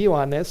 here's my view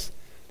on this,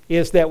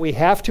 is that we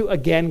have to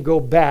again go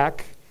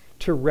back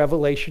to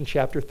Revelation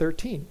chapter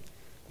 13,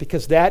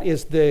 because that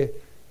is the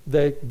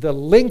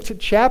linked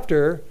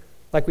chapter,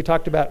 like we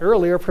talked about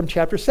earlier, from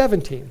chapter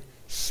 17.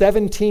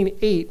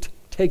 17:8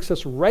 takes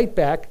us right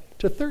back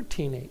to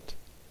 13:8.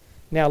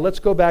 Now let's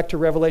go back to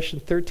Revelation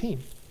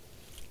 13,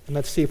 and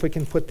let's see if we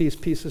can put these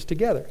pieces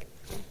together.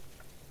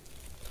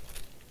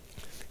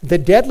 The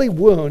deadly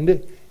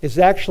wound is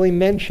actually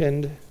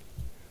mentioned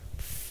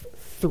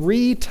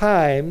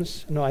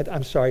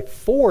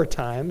 4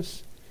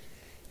 times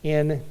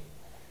in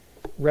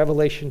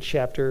Revelation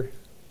chapter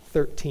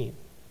 13.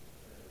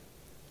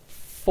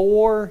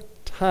 4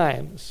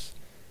 times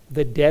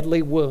the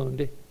deadly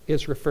wound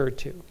is referred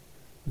to.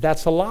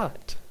 That's a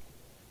lot.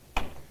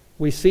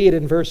 We see it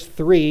in verse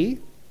 3.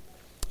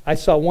 I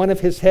saw one of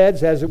his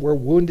heads as it were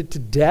wounded to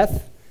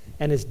death,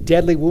 and his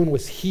deadly wound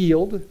was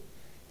healed,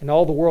 and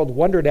all the world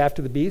wondered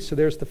after the beast. So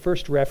there's the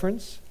first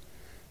reference.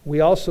 We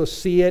also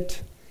see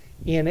it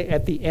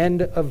at the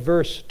end of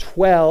verse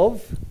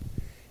 12.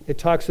 It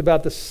talks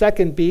about the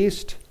second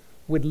beast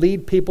would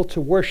lead people to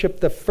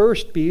worship the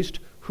first beast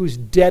whose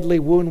deadly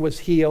wound was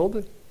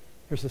healed.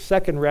 There's a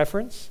second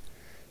reference.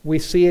 We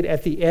see it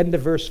at the end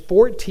of verse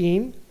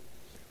 14,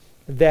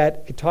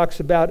 that it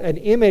talks about an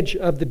image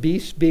of the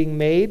beast being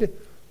made,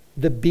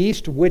 the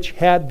beast which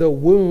had the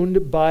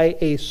wound by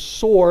a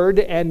sword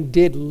and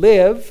did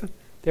live.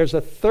 There's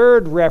a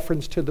third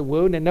reference to the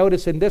wound, and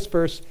notice in this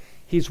verse,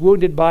 he's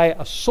wounded by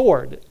a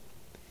sword.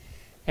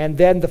 And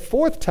then the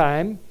fourth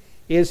time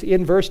is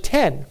in verse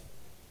 10.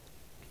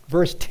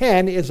 Verse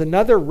 10 is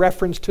another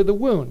reference to the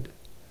wound.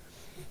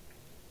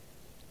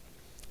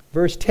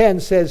 Verse 10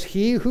 says,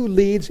 he who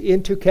leads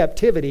into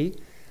captivity,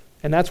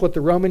 and that's what the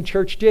Roman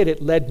church did.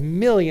 It led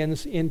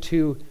millions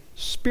into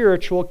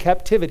spiritual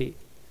captivity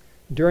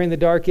during the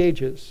Dark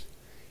Ages.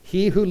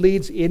 He who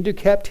leads into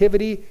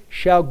captivity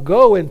shall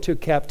go into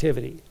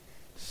captivity.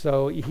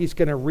 So he's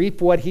going to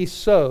reap what he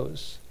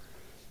sows.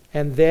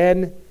 And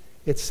then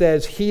it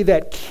says, he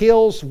that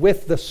kills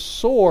with the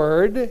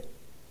sword.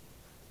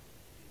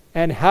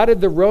 And how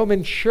did the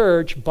Roman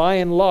church, by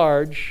and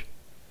large,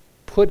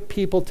 put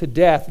people to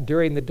death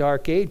during the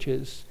Dark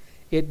Ages?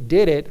 It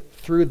did it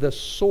through the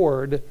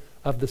sword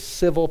of the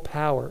civil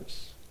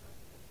powers.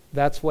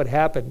 That's what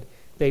happened.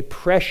 They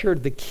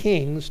pressured the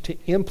kings to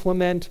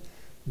implement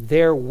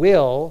their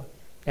will.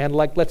 And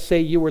like, let's say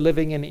you were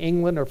living in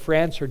England or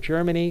France or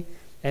Germany,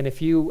 and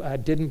if you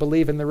didn't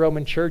believe in the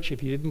Roman church,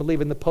 if you didn't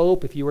believe in the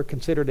Pope, if you were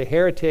considered a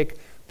heretic,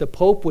 the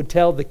Pope would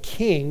tell the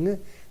king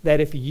that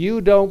if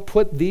you don't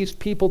put these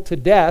people to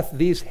death,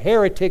 these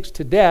heretics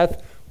to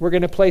death, we're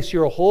going to place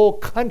your whole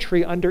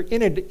country under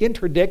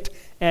interdict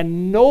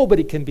and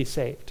nobody can be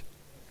saved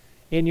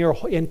in your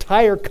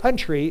entire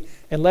country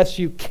unless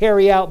you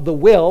carry out the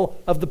will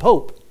of the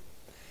Pope.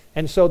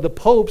 And so the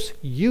popes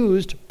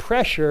used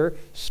pressure,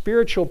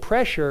 spiritual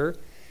pressure,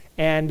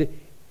 and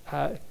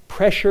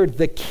pressured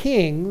the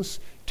kings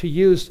to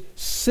use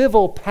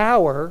civil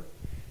power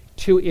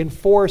to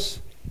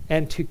enforce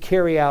and to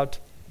carry out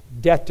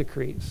death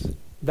decrees.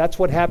 That's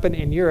what happened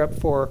in Europe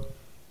for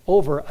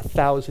over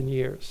 1,000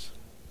 years.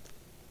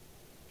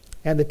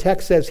 And the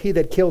text says, he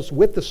that kills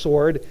with the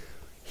sword,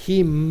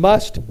 he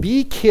must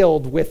be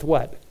killed with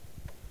what?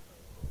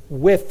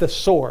 With the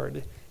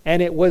sword.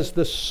 And it was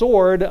the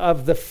sword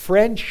of the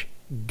French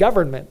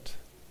government,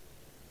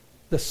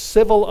 the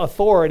civil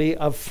authority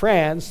of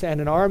France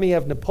and an army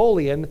of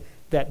Napoleon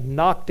that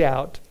knocked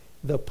out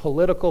the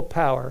political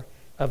power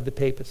of the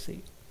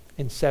papacy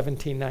in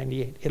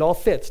 1798. It all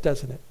fits,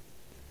 doesn't it?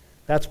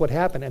 That's what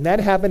happened. And that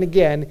happened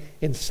again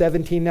in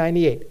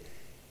 1798.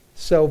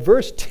 So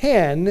verse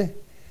 10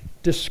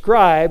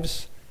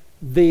 describes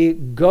the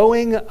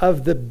going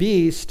of the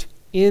beast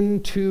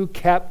into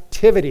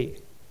captivity.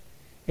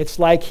 It's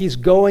like he's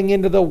going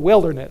into the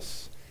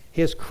wilderness.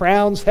 His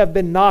crowns have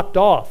been knocked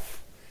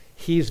off.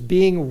 He's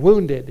being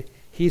wounded.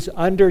 He's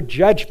under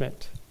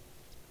judgment.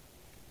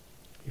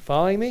 You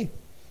following me?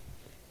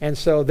 And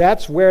so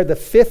that's where the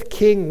fifth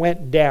king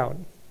went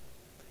down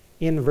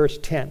in verse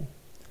 10.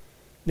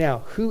 Now,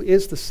 who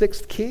is the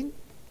sixth king?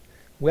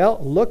 Well,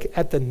 look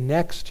at the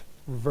next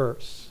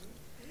verse.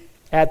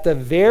 At the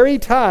very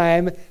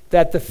time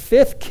that the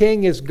fifth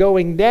king is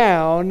going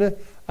down,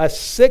 a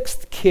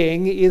sixth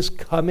king is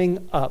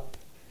coming up.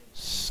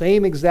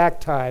 Same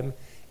exact time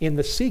in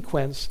the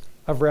sequence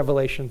of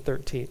Revelation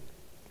 13.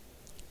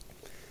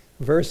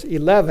 Verse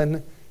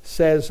 11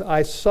 says,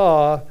 I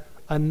saw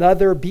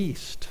another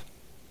beast,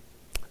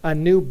 a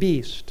new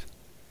beast.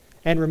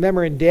 And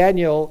remember in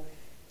Daniel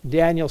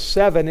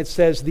 7, it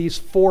says these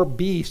four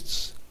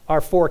beasts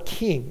are four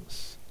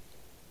kings.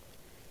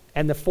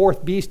 And the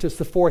fourth beast is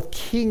the fourth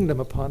kingdom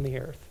upon the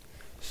earth.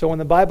 So when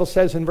the Bible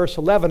says in verse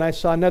 11, I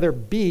saw another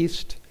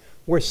beast,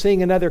 we're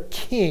seeing another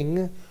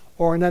king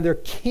or another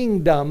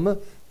kingdom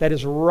that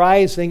is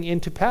rising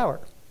into power.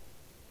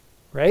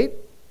 Right?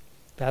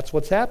 That's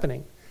what's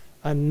happening.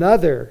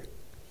 Another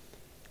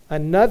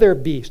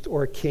beast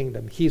or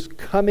kingdom. He's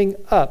coming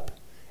up.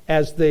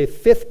 As the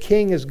fifth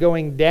king is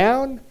going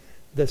down,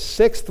 the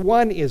sixth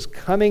one is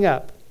coming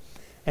up.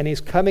 And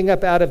he's coming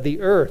up out of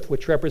the earth,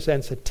 which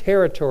represents a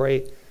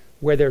territory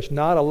where there's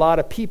not a lot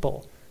of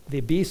people.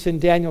 The beast in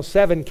Daniel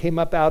 7 came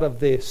up out of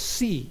the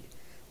sea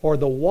or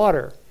the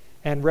water.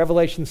 And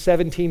Revelation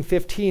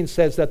 17:15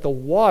 says that the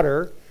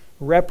water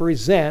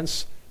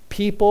represents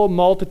people,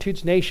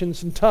 multitudes,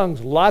 nations, and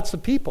tongues, lots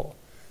of people.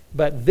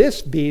 But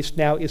this beast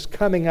now is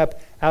coming up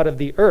out of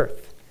the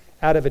earth,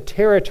 out of a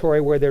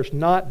territory where there's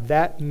not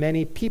that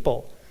many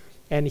people.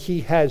 And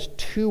he has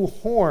two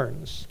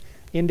horns,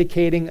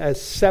 indicating a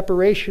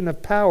separation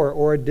of power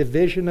or a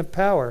division of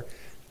power.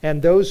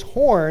 And those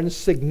horns,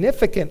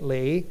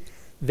 significantly,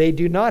 they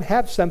do not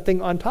have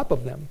something on top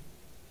of them.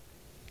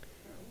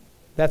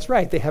 That's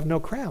right, they have no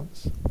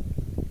crowns.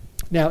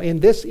 Now, in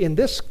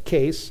this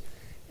case,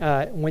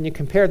 when you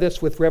compare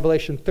this with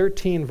Revelation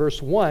 13,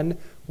 verse 1,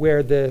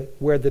 where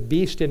the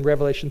beast in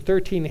Revelation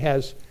 13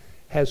 has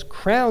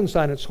crowns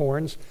on its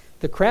horns,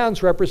 the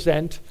crowns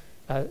represent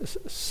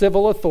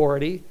civil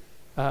authority,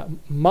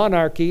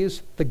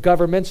 monarchies, the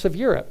governments of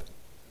Europe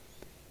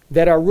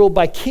that are ruled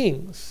by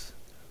kings.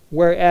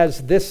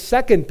 Whereas this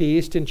second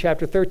beast in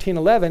chapter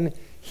 13:11,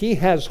 he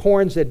has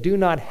horns that do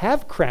not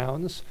have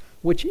crowns,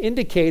 which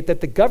indicate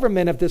that the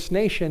government of this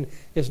nation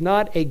is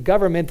not a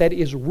government that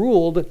is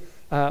ruled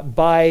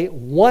by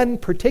one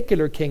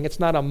particular king. It's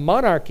not a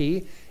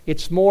monarchy.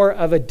 It's more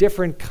of a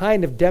different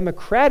kind of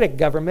democratic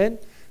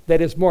government that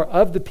is more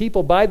of the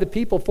people, by the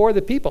people, for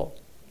the people.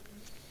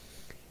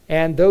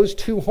 And those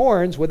two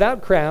horns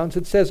without crowns,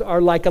 it says,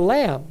 are like a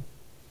lamb.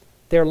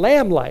 They're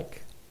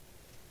lamb-like.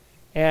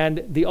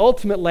 And the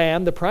ultimate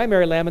lamb, the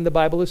primary lamb in the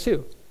Bible is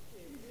who?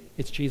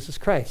 It's Jesus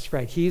Christ,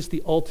 right? He's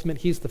the ultimate,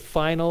 he's the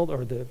final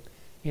or the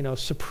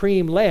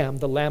supreme lamb,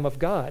 the Lamb of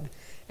God.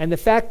 And the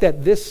fact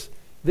that this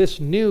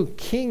new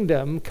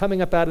kingdom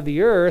coming up out of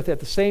the earth at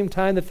the same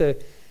time that the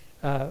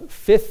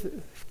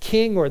fifth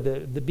king or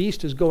the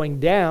beast is going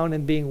down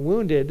and being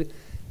wounded,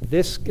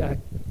 this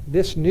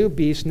new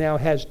beast now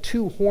has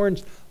two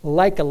horns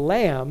like a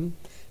lamb.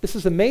 This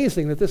is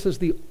amazing that this is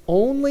the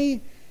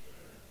only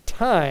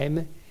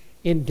time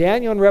in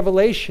Daniel and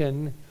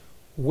Revelation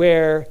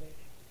where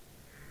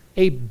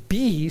a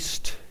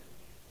beast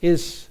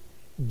is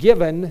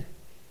given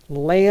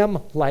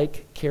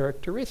lamb-like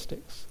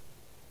characteristics,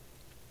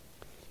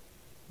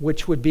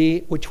 which would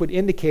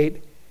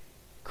indicate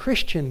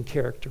Christian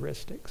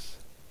characteristics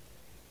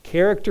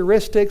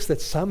that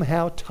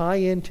somehow tie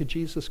into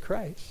Jesus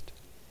Christ.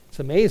 It's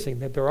amazing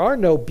that there are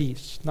no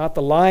beasts, not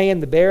the lion,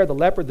 the bear, the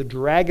leopard, the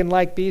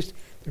dragon-like beast.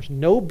 There's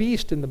no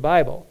beast in the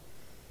Bible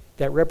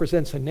that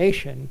represents a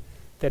nation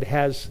that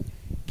has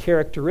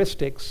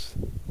characteristics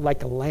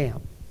like a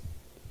lamb,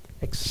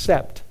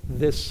 except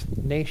this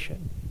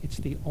nation. It's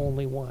the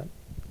only one.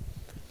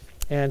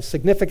 And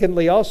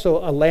significantly also,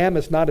 a lamb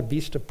is not a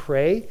beast of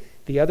prey.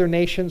 The other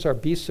nations are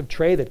beasts of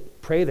prey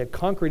that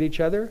conquered each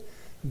other.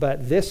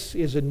 But this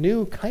is a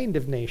new kind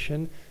of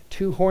nation,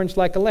 two horns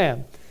like a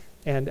lamb.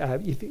 And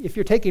if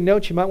you're taking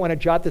notes, you might want to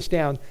jot this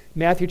down.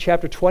 Matthew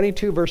chapter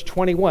 22, verse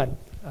 21.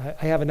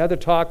 I have another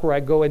talk where I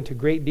go into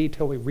great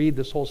detail. We read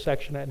this whole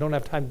section. I don't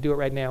have time to do it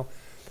right now.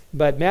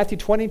 But Matthew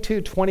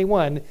 22,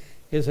 21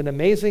 is an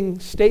amazing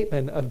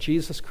statement of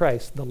Jesus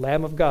Christ, the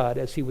Lamb of God,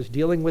 as he was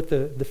dealing with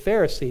the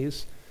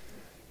Pharisees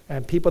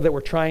and people that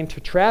were trying to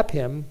trap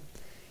him.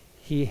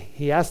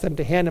 He asked them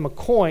to hand him a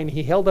coin.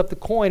 He held up the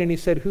coin and he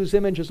said, whose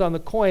image is on the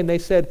coin? They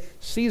said,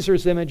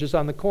 Caesar's image is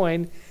on the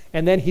coin.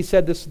 And then he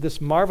said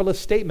this marvelous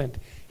statement.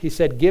 He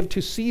said, give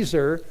to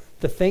Caesar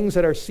the things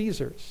that are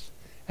Caesar's,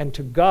 and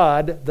to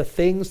God the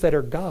things that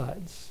are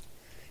God's.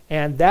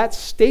 And that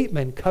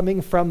statement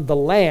coming from the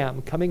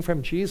Lamb, coming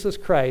from Jesus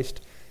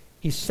Christ,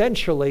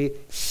 essentially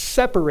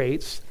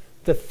separates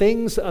the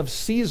things of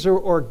Caesar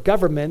or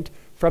government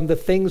from the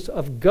things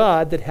of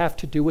God that have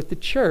to do with the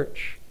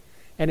church.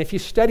 And if you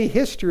study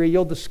history,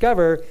 you'll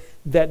discover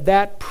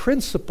that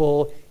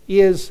principle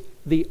is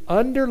the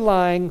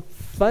underlying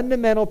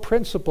fundamental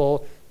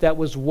principle that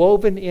was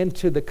woven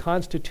into the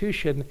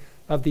Constitution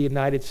of the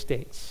United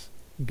States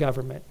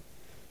government.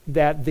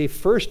 That the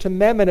First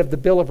Amendment of the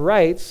Bill of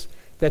Rights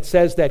that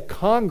says that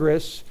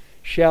Congress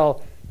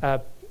shall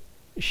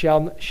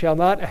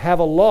not have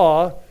a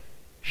law,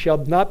 shall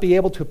not be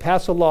able to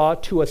pass a law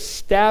to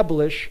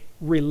establish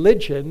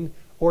religion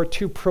or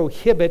to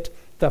prohibit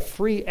the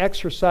free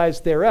exercise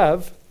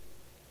thereof,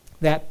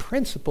 that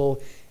principle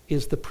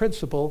is the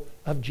principle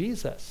of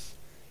Jesus,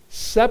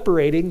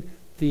 separating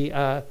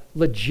the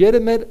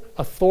legitimate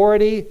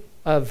authority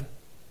of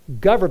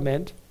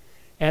government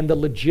and the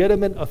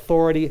legitimate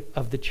authority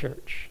of the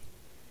church.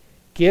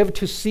 Give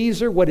to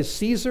Caesar what is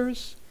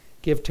Caesar's,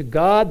 give to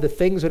God the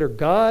things that are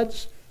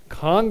God's.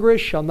 Congress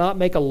shall not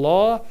make a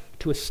law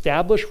to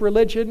establish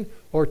religion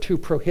or to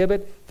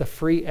prohibit the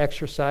free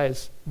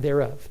exercise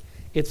thereof.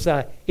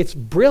 It's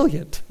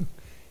brilliant.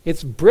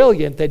 It's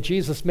brilliant that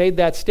Jesus made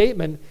that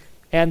statement,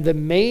 and the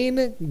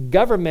main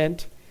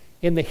government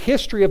in the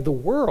history of the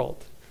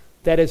world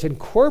that has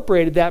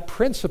incorporated that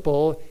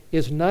principle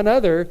is none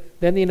other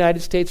than the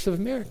United States of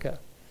America.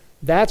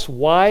 That's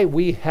why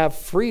we have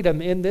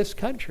freedom in this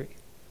country.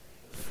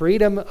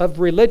 Freedom of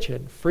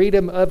religion,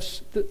 freedom of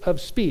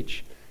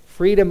speech,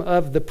 freedom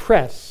of the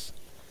press,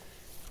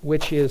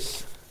 which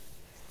is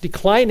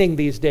declining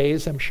these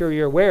days. I'm sure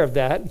you're aware of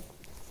that.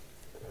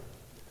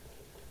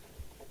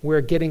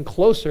 We're getting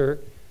closer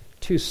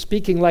to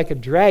speaking like a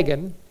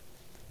dragon,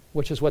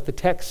 which is what the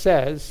text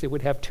says. It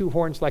would have two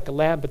horns like a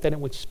lamb, but then it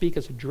would speak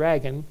as a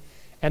dragon.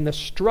 And the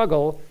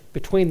struggle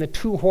between the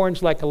two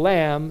horns like a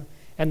lamb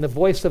and the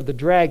voice of the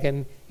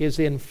dragon is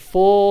in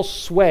full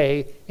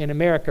sway in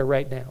America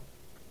right now.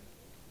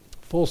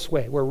 Full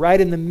sway. We're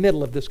right in the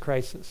middle of this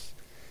crisis,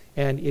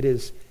 and it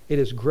is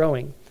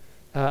growing.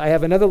 I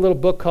have another little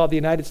book called The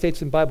United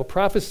States in Bible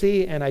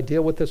Prophecy, and I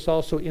deal with this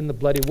also in The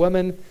Bloody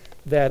Woman.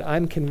 that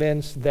I'm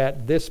convinced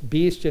that this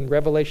beast in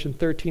Revelation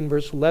 13,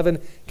 verse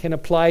 11, can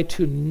apply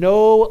to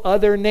no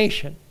other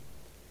nation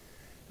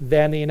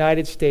than the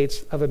United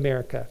States of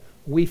America.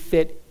 We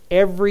fit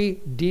every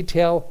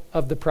detail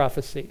of the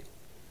prophecy.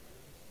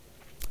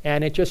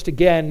 And it just,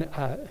 again,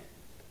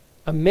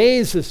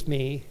 amazes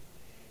me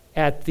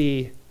at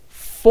the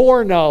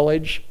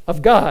foreknowledge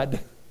of God.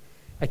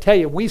 I tell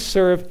you, we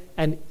serve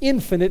an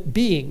infinite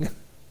being.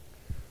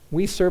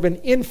 We serve an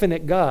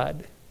infinite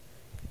God.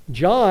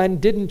 John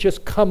didn't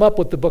just come up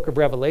with the book of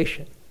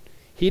Revelation.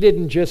 He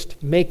didn't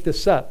just make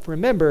this up.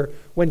 Remember,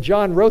 when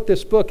John wrote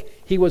this book,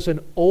 he was an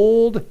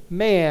old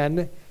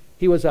man.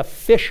 He was a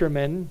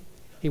fisherman.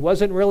 He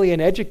wasn't really an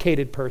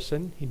educated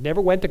person. He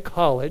never went to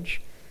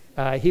college.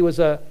 He was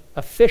a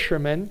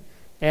fisherman,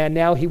 and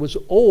now he was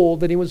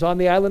old, and he was on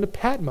the island of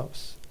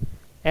Patmos.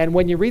 And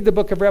when you read the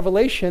book of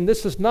Revelation,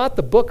 this is not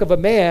the book of a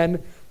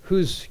man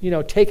who's,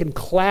 taken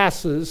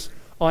classes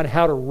on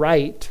how to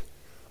write,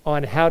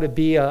 on how to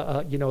be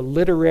a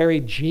literary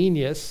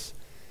genius.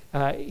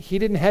 He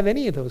didn't have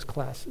any of those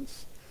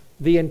classes.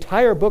 The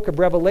entire book of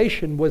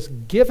Revelation was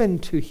given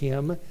to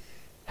him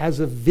as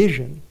a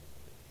vision,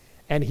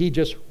 and he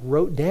just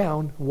wrote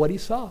down what he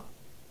saw.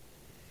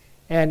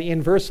 And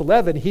in verse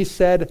 11, he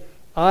said,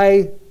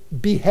 I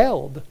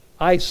beheld,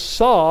 I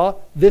saw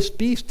this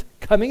beast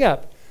coming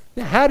up.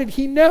 Now, how did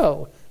he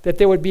know that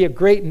there would be a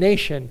great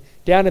nation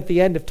down at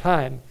the end of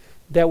time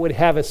that would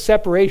have a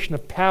separation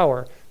of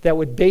power, that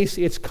would base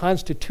its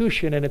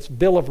constitution and its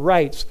Bill of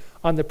Rights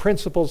on the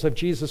principles of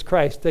Jesus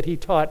Christ that he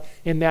taught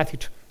in Matthew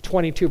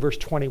 22, verse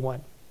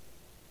 21?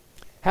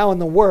 How in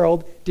the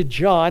world did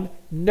John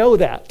know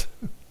that?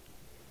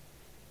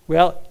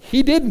 Well,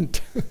 he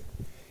didn't.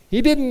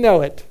 He didn't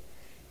know it.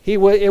 It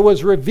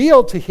was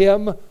revealed to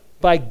him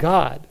by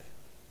God.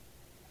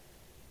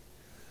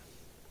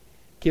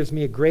 Gives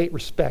me a great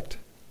respect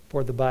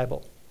for the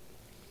Bible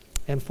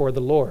and for the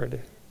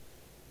Lord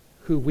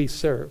who we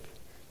serve.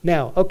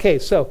 Now, okay,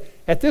 so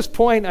at this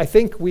point, I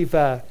think we've,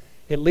 at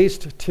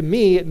least to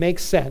me, it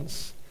makes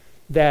sense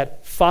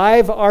that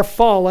 5 are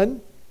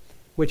fallen,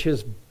 which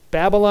is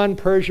Babylon,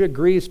 Persia,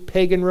 Greece,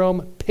 pagan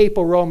Rome,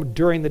 papal Rome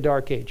during the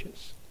Dark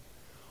Ages.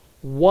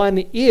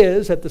 1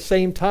 is, at the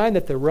same time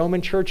that the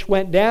Roman Church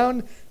went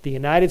down, the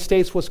United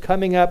States was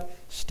coming up,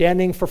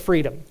 standing for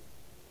freedom.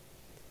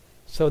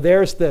 So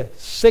there's the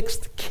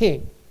 6th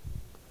king.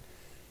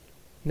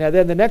 Now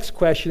then the next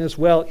question is,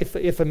 well,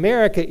 if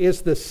America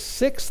is the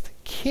 6th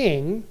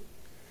king,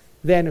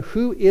 then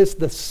who is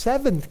the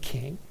 7th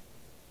king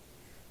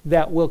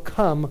that will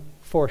come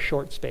for a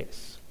short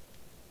space?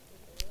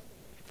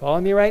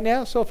 Following me right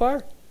now so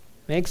far?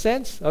 Makes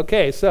sense?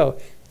 Okay, so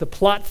the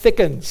plot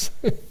thickens.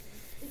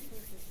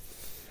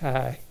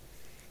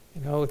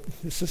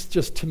 This is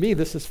just, to me,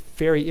 this is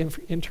very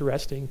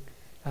interesting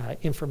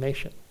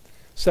information.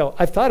 So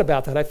I've thought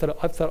about that. I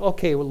thought,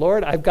 okay, well,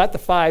 Lord, I've got the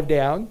 5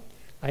 down.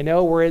 I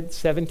know we're at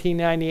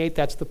 1798.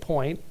 That's the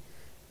point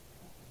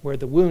where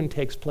the wound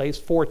takes place,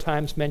 4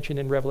 times mentioned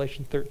in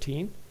Revelation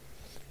 13.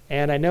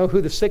 And I know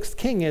who the 6th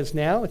king is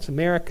now. It's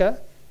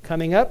America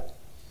coming up,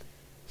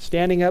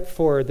 standing up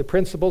for the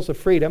principles of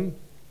freedom.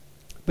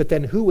 But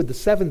then who would the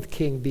 7th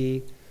king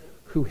be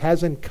who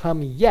hasn't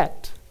come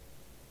yet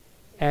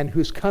and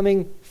who's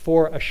coming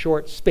for a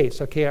short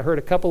space? Okay, I heard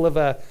a couple of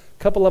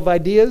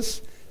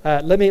ideas.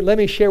 Let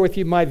me share with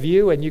you my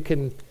view, and you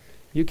can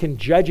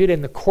judge it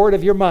in the court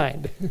of your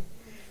mind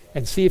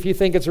and see if you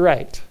think it's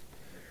right.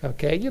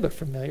 Okay, you look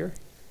familiar.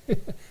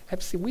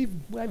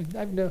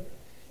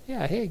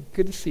 Yeah, hey,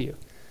 good to see you.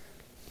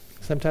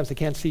 Sometimes I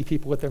can't see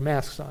people with their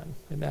masks on,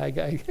 and I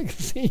can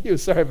see you.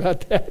 Sorry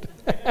about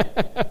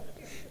that.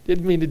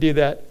 Didn't mean to do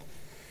that.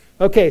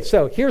 Okay,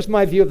 so here's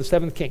my view of the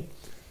 7th king.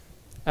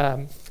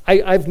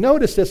 I've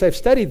noticed as I've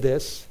studied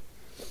this,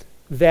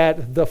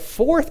 that the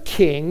 4th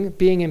king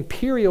being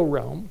imperial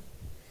Rome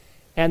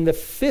and the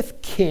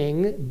 5th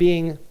king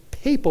being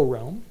papal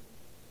Rome,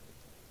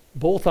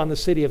 both on the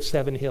city of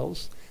 7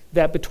 hills,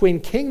 that between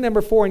king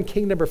number 4 and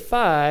king number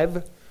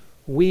 5,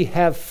 we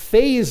have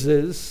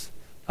phases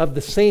of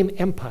the same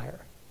empire.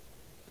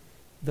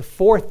 The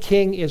 4th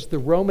king is the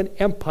Roman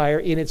Empire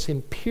in its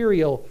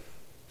imperial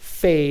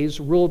phase,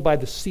 ruled by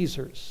the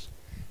Caesars,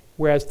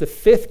 whereas the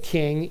 5th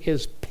king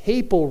is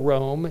papal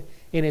Rome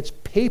in its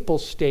papal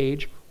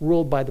stage,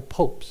 ruled by the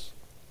popes.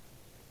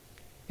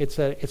 It's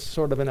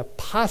sort of an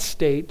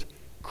apostate,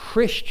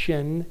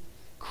 Christianized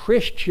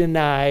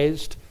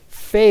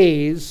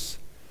phase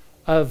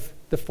of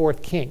the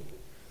 4th king.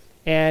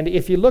 And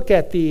if you look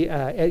at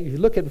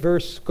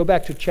go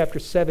back to chapter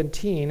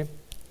 17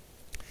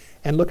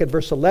 and look at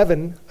verse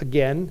 11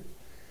 again.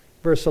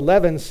 Verse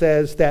 11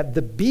 says that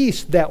the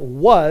beast that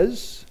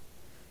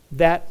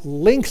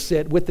links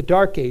it with the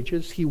Dark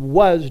Ages, he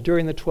was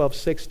during the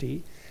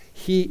 1260.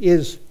 He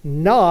is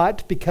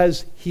not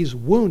because he's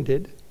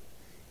wounded,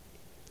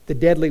 the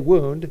deadly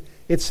wound.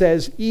 It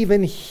says,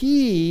 even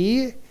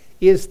he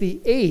is the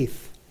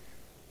 8th,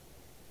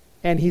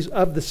 and he's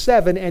of the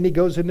 7, and he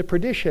goes into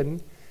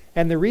perdition.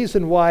 And the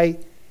reason why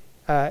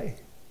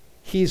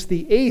he's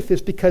the 8th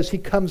is because he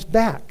comes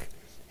back.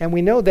 And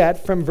we know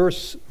that from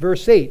verse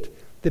 8.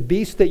 The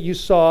beast that you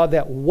saw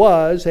that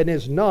was and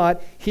is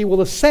not, he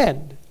will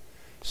ascend.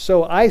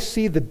 So I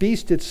see the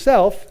beast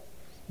itself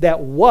that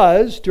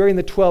was during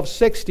the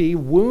 1260,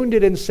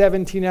 wounded in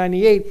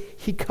 1798,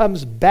 he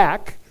comes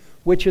back,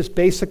 which is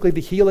basically the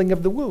healing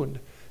of the wound.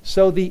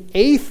 So the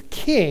 8th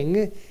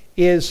king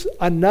is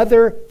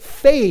another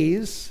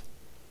phase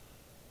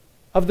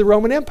of the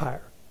Roman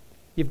Empire.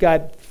 You've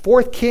got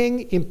 4th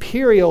king,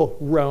 imperial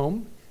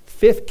Rome,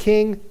 5th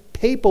king,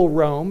 papal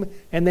Rome,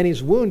 and then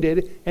he's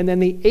wounded, and then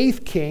the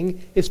 8th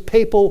king is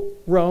papal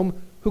Rome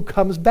who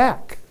comes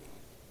back.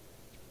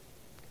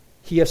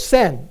 He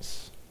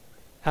ascends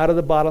out of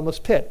the bottomless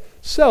pit.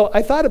 So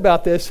I thought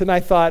about this, and I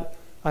thought,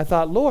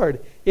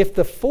 Lord, if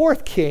the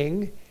 4th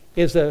king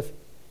and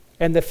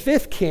the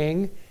 5th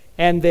king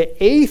and the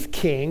 8th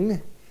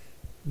king,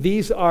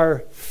 these are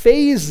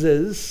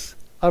phases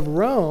of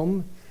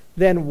Rome,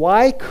 then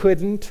why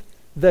couldn't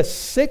the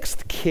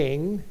 6th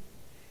king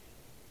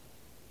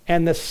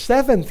and the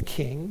 7th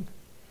king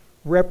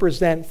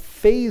represent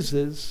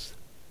phases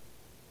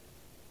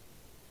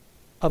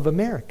of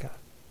America?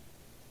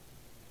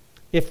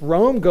 If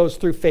Rome goes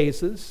through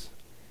phases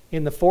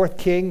in the 4th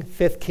king,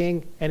 5th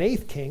king, and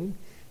 8th king,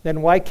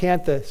 then why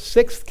can't the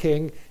 6th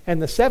king and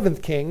the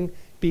 7th king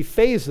be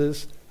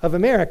phases of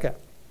America?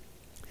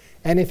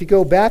 And if you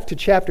go back to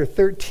chapter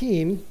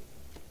 13,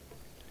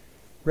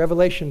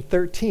 Revelation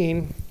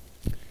 13,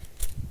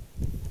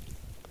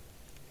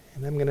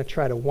 and I'm going to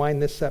try to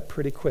wind this up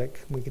pretty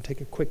quick. We can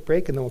take a quick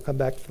break and then we'll come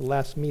back to the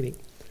last meeting.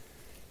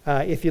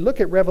 If you look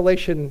at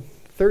Revelation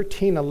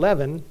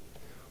 13:11,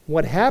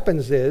 what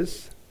happens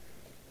is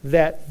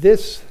that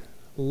this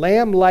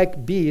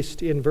lamb-like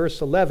beast in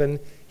verse 11,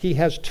 he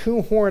has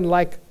two horns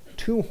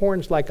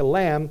like a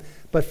lamb,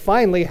 but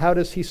finally, how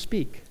does he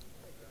speak?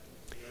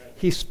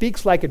 He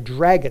speaks like a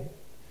dragon.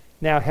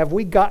 Now, have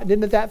we gotten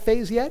into that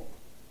phase yet?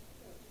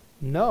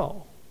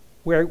 No.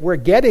 We're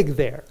getting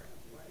there,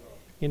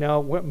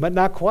 but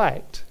not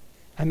quite.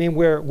 I mean,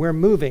 we're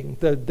moving.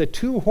 The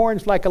two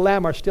horns like a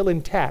lamb are still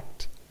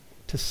intact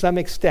to some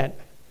extent.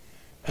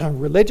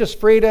 Religious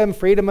freedom,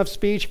 freedom of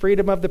speech,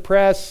 freedom of the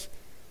press,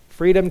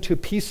 freedom to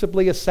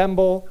peaceably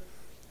assemble.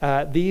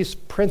 These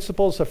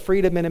principles of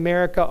freedom in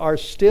America are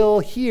still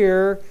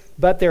here,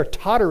 but they're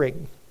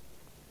tottering.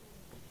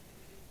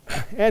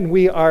 And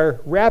we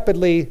are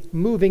rapidly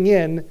moving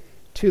in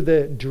to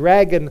the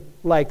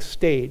dragon-like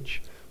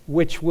stage,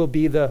 which will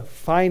be the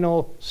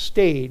final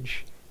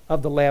stage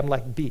of the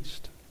lamb-like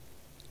beast.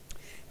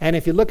 And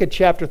if you look at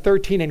chapter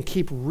 13 and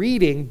keep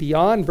reading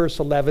beyond verse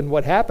 11,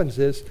 what happens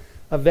is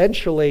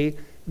eventually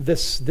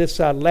this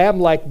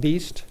lamb-like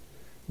beast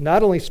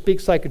not only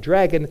speaks like a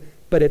dragon,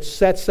 but it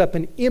sets up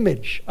an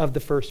image of the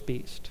first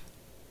beast.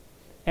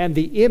 And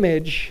the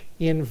image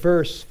in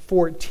verse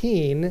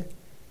 15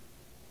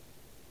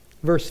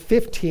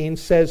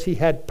 says he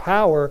had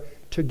power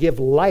to give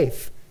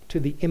life to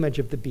the image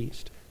of the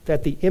beast,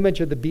 that the image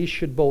of the beast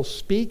should both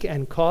speak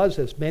and cause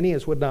as many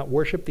as would not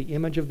worship the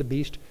image of the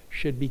beast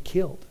should be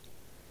killed.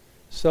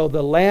 So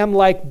the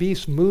lamb-like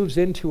beast moves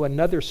into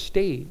another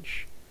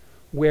stage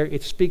where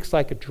it speaks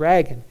like a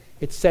dragon.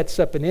 It sets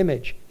up an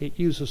image. It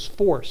uses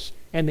force.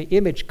 And the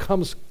image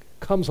comes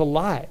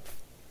alive.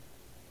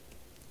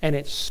 And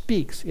it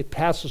speaks. It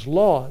passes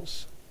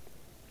laws.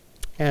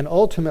 And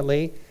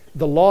ultimately,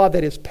 the law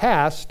that is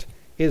passed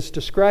is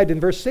described in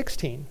verse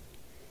 16.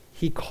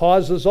 He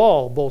causes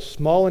all, both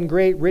small and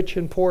great, rich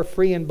and poor,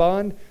 free and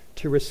bond,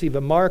 to receive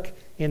a mark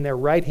in their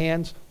right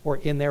hands or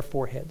in their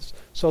foreheads.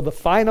 So the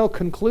final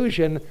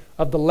conclusion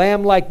of the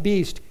lamb-like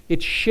beast,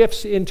 it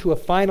shifts into a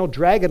final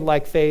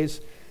dragon-like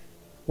phase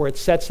where it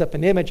sets up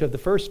an image of the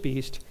first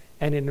beast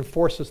and it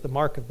enforces the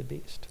mark of the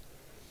beast.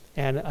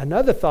 And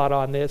another thought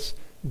on this,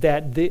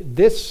 that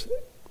this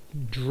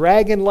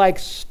dragon-like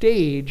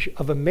stage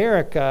of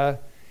America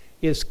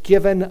is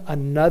given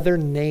another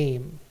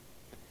name.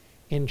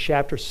 In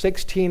chapter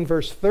 16,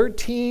 verse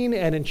 13,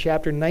 and in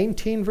chapter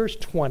 19, verse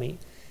 20,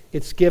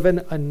 it's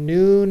given a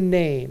new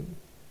name.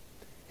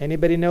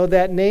 Anybody know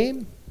that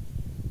name?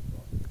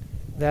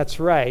 That's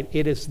right.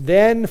 It is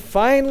then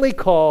finally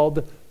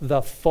called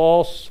the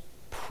false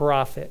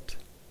prophet.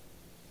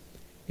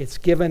 It's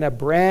given a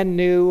brand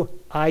new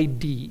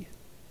ID.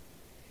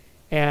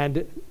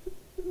 And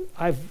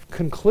I've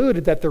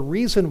concluded that the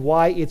reason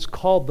why it's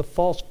called the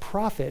false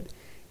prophet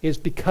is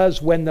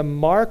because when the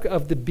mark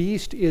of the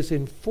beast is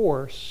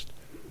enforced,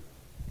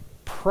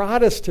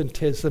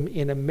 Protestantism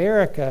in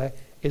America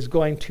is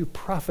going to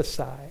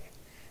prophesy.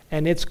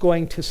 And it's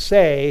going to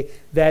say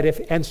that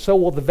and so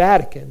will the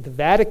Vatican. The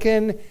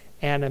Vatican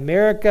and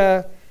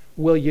America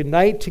will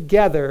unite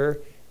together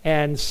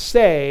and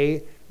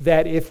say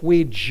that if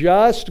we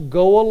just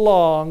go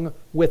along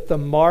with the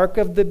mark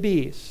of the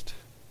beast,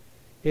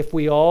 if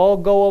we all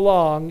go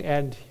along,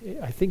 and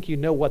I think you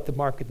know what the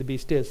mark of the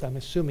beast is. I'm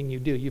assuming you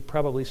do. You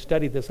probably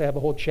studied this. I have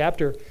a whole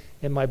chapter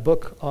in my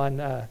book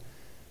on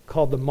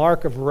called The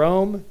Mark of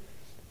Rome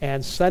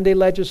and Sunday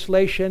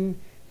legislation,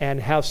 and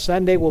how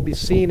Sunday will be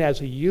seen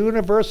as a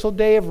universal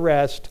day of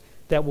rest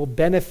that will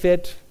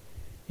benefit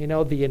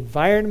the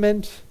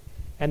environment,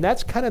 and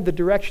that's kind of the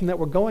direction that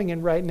we're going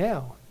in right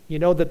now. You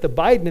know that the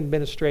Biden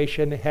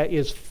administration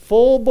is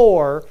full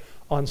bore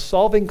on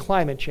solving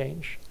climate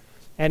change.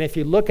 And if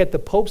you look at the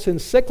Pope's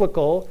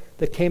encyclical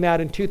that came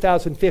out in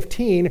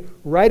 2015,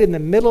 right in the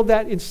middle of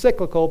that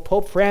encyclical,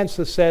 Pope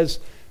Francis says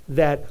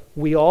that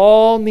we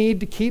all need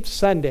to keep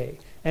Sunday.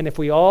 And if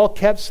we all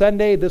kept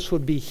Sunday, this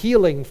would be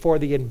healing for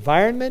the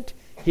environment,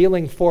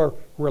 healing for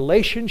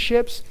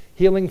relationships,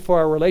 healing for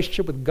our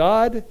relationship with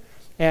God.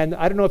 And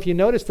I don't know if you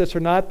noticed this or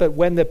not, but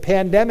when the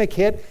pandemic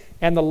hit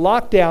and the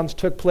lockdowns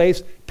took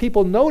place,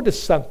 people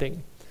noticed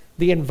something.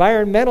 The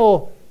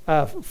environmental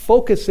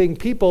focusing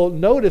people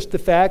noticed the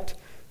fact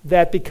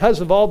that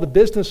because of all the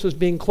businesses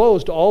being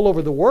closed all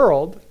over the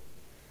world,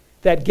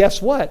 that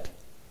guess what?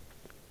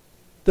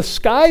 The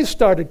skies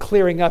started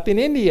clearing up in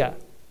India.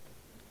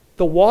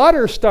 The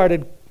water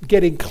started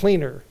getting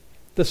cleaner.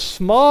 The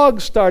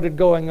smog started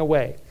going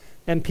away.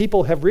 And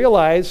people have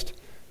realized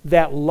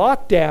that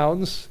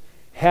lockdowns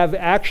have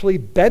actually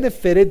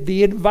benefited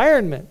the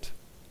environment.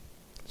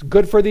 It's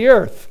good for the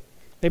earth.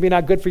 Maybe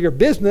not good for your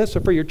business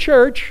or for your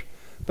church,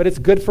 but it's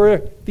good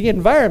for the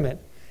environment.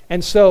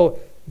 And so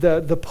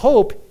the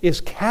Pope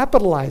is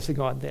capitalizing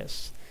on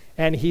this.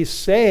 And he's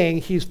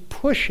saying, he's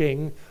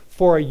pushing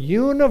for a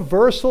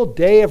universal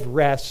day of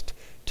rest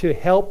to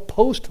help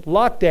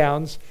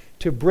post-lockdowns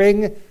to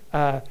bring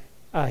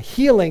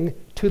healing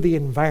to the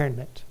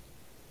environment.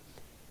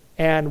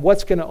 And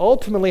what's going to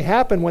ultimately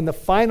happen when the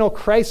final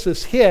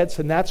crisis hits,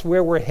 and that's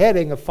where we're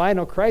heading, a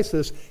final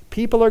crisis,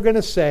 people are going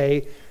to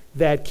say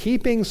that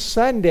keeping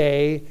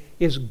Sunday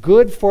is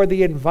good for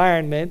the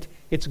environment,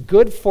 it's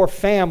good for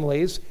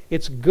families,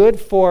 it's good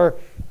for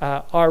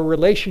our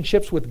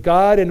relationships with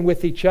God and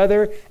with each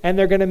other, and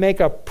they're going to make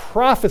a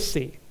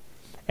prophecy.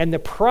 And the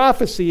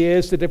prophecy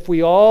is that if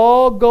we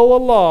all go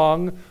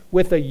along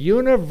with a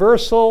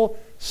universal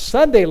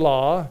Sunday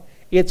law,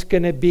 it's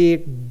going to be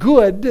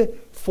good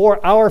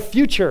for our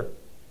future.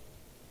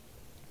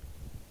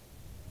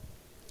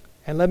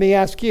 And let me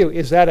ask you,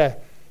 is that a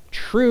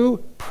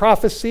true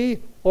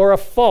prophecy or a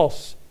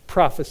false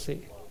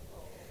prophecy?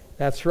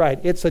 That's right.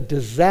 It's a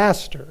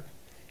disaster.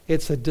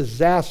 It's a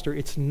disaster.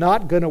 It's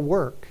not going to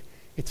work.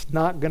 It's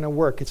not going to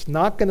work. It's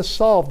not going to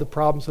solve the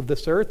problems of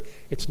this earth.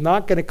 It's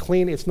not going to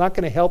clean. It's not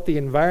going to help the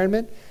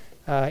environment.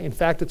 In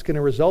fact, it's going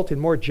to result in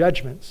more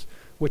judgments,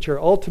 which are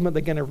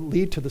ultimately going to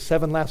lead to the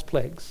 7 last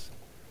plagues,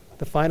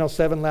 the final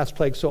 7 last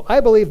plagues. So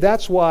I believe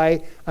that's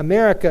why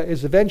America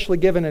is eventually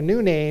given a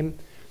new name,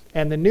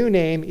 and the new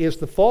name is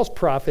the false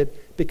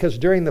prophet, because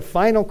during the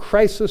final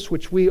crisis,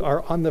 which we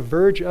are on the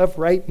verge of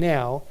right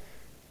now,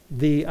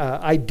 the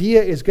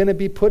idea is going to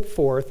be put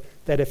forth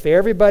that if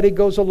everybody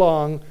goes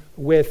along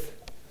with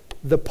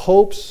the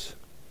Pope's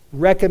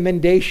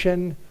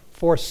recommendation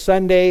for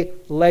Sunday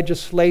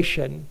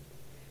legislation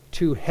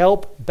to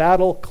help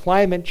battle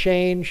climate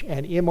change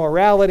and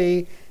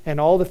immorality and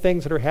all the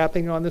things that are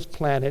happening on this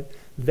planet,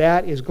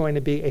 that is going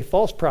to be a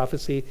false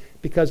prophecy,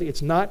 because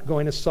it's not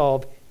going to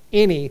solve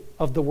any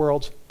of the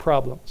world's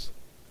problems.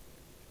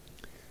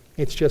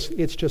 It's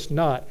just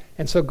not.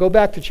 And so go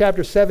back to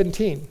chapter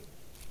 17.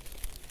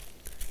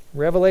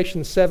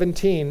 Revelation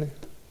 17,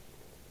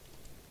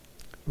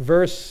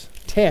 verse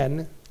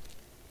 10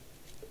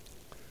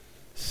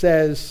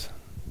 says,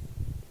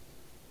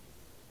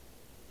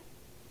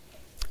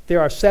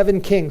 there are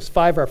 7 kings,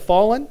 5 are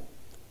fallen,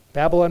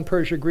 Babylon,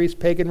 Persia, Greece,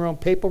 pagan Rome,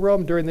 papal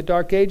Rome, during the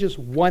Dark Ages.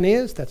 One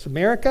is, that's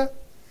America,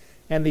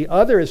 and the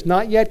other is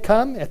not yet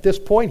come. At this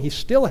point, he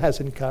still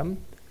hasn't come,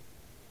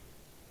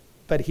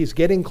 but he's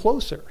getting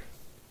closer.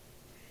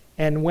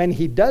 And when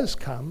he does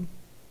come,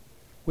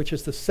 which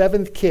is the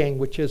 7th king,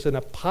 which is an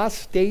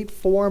apostate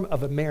form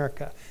of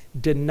America,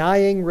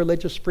 denying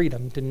religious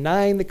freedom,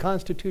 denying the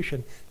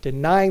Constitution,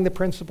 denying the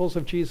principles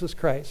of Jesus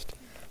Christ,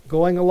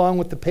 going along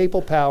with the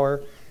papal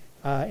power,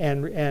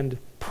 and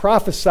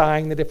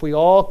prophesying that if we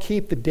all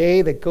keep the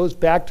day that goes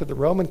back to the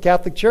Roman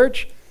Catholic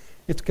Church,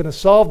 it's going to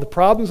solve the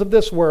problems of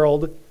this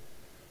world.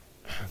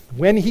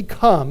 When he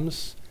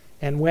comes,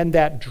 and when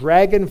that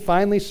dragon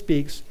finally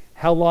speaks,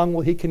 how long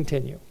will he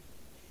continue?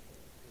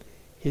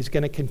 He's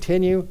going to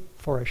continue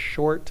for a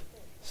short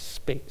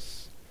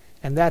space.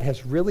 And that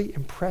has really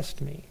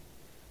impressed me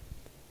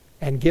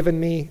and given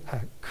me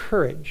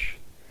courage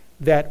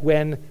that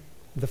when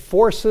the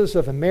forces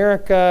of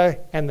America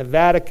and the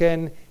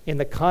Vatican, in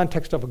the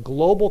context of a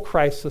global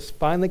crisis,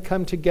 finally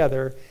come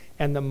together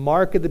and the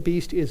mark of the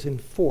beast is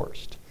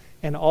enforced,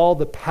 and all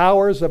the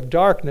powers of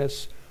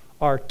darkness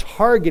are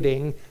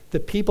targeting the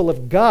people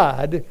of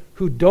God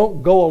who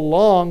don't go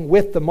along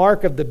with the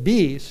mark of the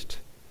beast,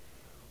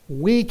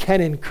 we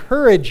can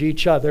encourage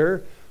each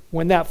other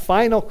when that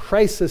final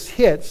crisis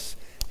hits,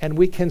 and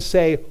we can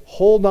say,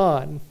 hold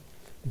on,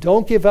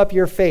 don't give up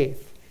your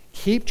faith,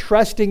 keep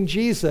trusting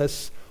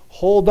Jesus,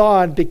 hold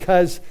on,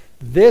 because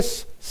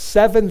this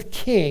 7th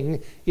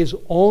king is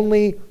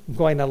only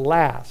going to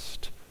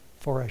last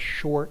for a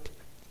short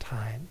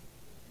time.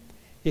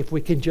 If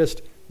we can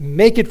just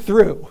make it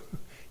through,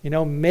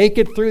 make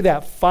it through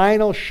that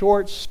final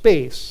short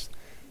space,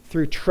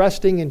 through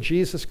trusting in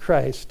Jesus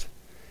Christ,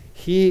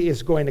 he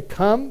is going to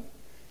come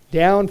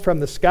down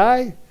from the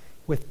sky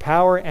with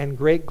power and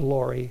great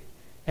glory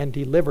and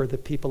deliver the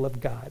people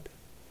of God.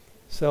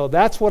 So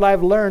that's what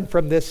I've learned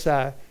from this,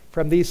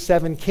 from these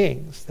 7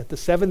 kings, that the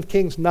 7th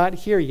king's not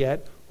here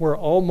yet. We're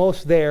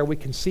almost there. We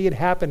can see it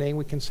happening.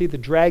 We can see the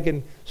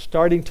dragon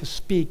starting to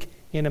speak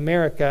in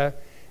America.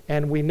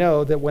 And we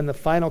know that when the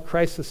final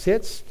crisis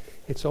hits,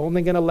 it's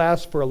only going to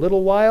last for a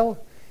little while.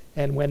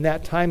 And when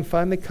that time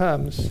finally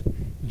comes,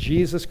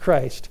 Jesus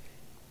Christ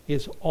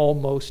is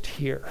almost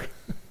here.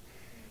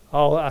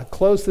 I'll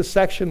close this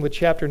section with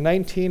chapter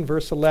 19,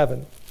 verse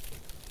 11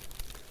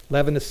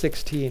 to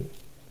 16.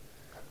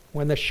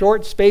 When the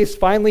short space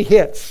finally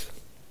hits,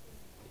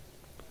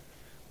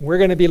 we're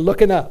going to be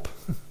looking up,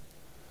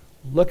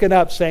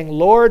 saying,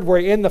 Lord, we're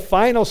in the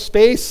final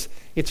space.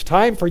 It's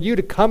time for you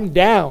to come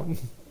down.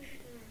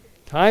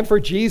 Time for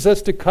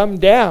Jesus to come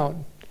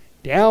down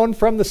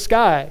from the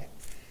sky.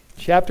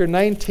 Chapter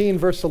 19,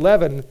 verse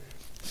 11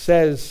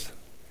 says,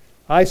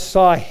 I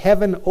saw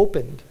heaven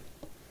opened,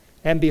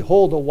 and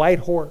behold, a white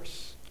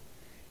horse.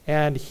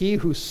 And he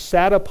who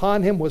sat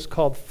upon him was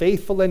called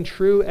Faithful and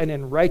True, and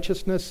in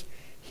righteousness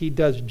he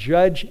does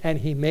judge, and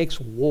he makes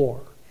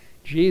war.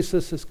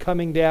 Jesus is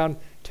coming down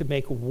to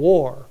make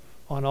war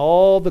on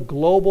all the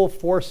global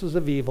forces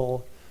of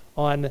evil,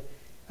 on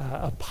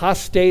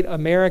apostate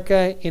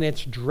America in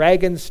its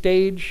dragon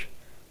stage,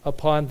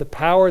 upon the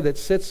power that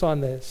sits on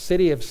the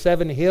city of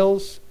 7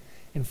 hills,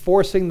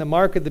 enforcing the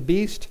mark of the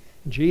beast.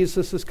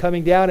 Jesus is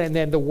coming down, and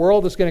then the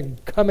world is going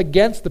to come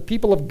against the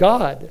people of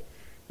God.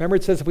 Remember,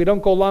 it says if we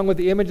don't go along with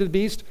the image of the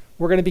beast,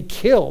 we're going to be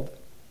killed.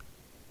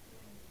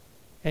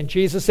 And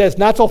Jesus says,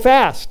 not so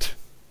fast.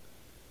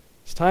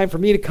 It's time for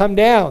me to come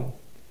down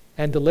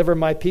and deliver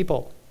my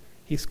people.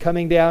 He's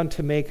coming down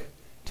to make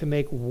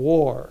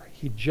war.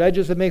 He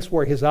judges and makes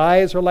war. His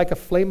eyes are like a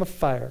flame of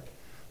fire.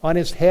 On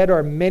his head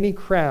are many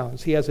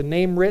crowns. He has a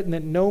name written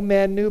that no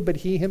man knew but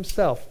he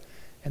himself.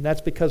 And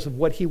that's because of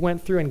what he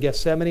went through in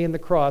Gethsemane and the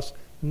cross.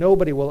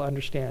 Nobody will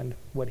understand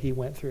what he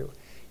went through.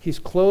 He's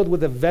clothed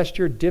with a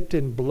vesture dipped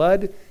in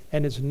blood,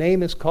 and his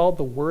name is called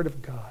the Word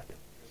of God.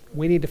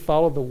 We need to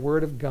follow the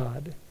Word of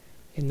God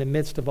in the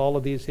midst of all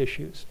of these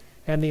issues.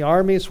 And the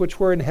armies which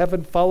were in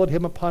heaven followed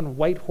him upon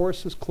white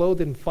horses,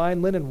 clothed in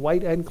fine linen,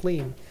 white and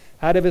clean.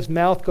 Out of his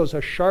mouth goes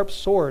a sharp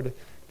sword,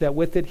 that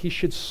with it he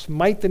should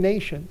smite the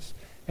nations,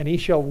 and he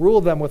shall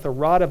rule them with a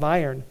rod of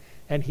iron.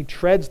 And he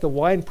treads the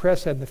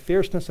winepress and the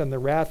fierceness and the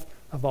wrath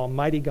of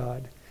Almighty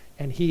God.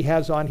 And he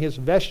has on his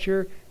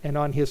vesture and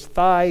on his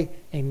thigh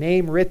a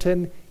name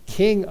written,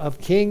 King of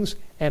Kings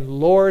and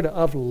Lord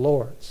of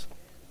Lords.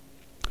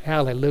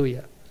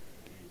 Hallelujah.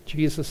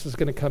 Jesus is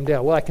going to come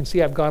down. Well, I can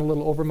see I've gone a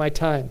little over my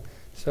time.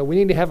 So we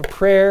need to have a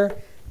prayer,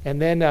 and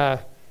then I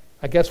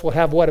guess we'll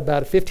have,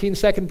 about a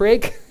 15-second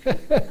break?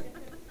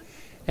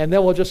 And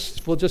then we'll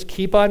just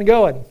keep on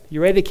going.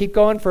 You ready to keep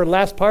going for the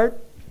last part?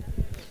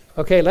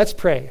 Okay, let's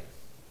pray.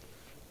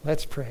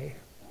 Let's pray.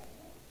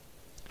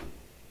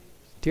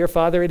 Dear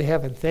Father in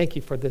heaven, thank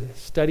you for the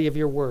study of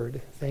your word.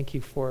 Thank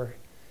you for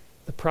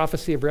the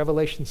prophecy of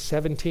Revelation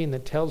 17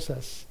 that tells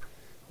us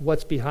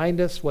what's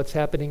behind us, what's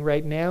happening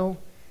right now,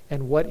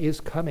 and what is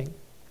coming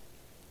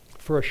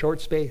for a short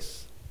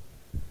space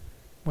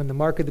when the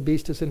mark of the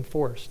beast is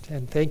enforced.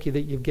 And thank you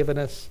that you've given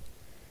us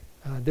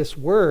this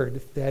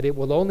word, that it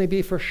will only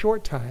be for a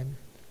short time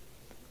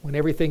when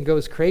everything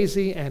goes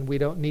crazy, and we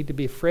don't need to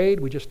be afraid.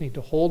 We just need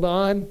to hold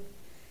on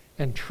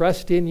and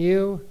trust in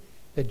you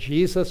that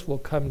Jesus will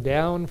come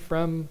down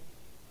from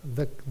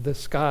the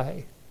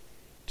sky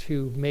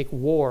to make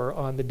war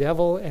on the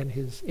devil and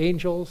his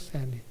angels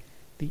and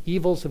the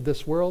evils of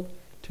this world,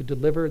 to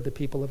deliver the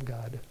people of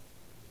God.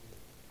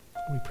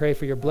 We pray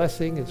for your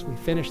blessing as we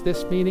finish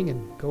this meeting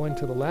and go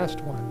into the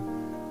last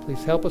one.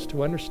 Please help us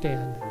to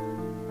understand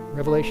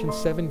Revelation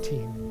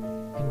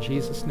 17. In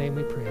Jesus' name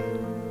we pray.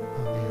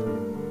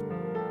 Amen.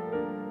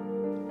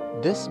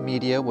 This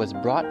media was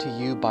brought to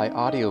you by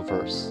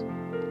Audioverse,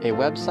 a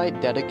website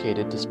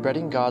dedicated to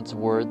spreading God's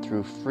Word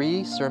through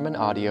free sermon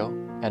audio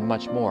and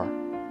much more.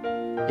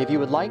 If you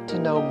would like to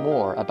know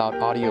more about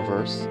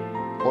Audioverse,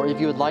 or if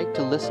you would like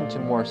to listen to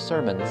more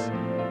sermons,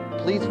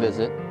 please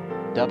visit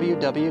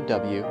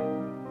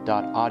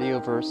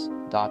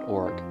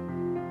www.audioverse.org.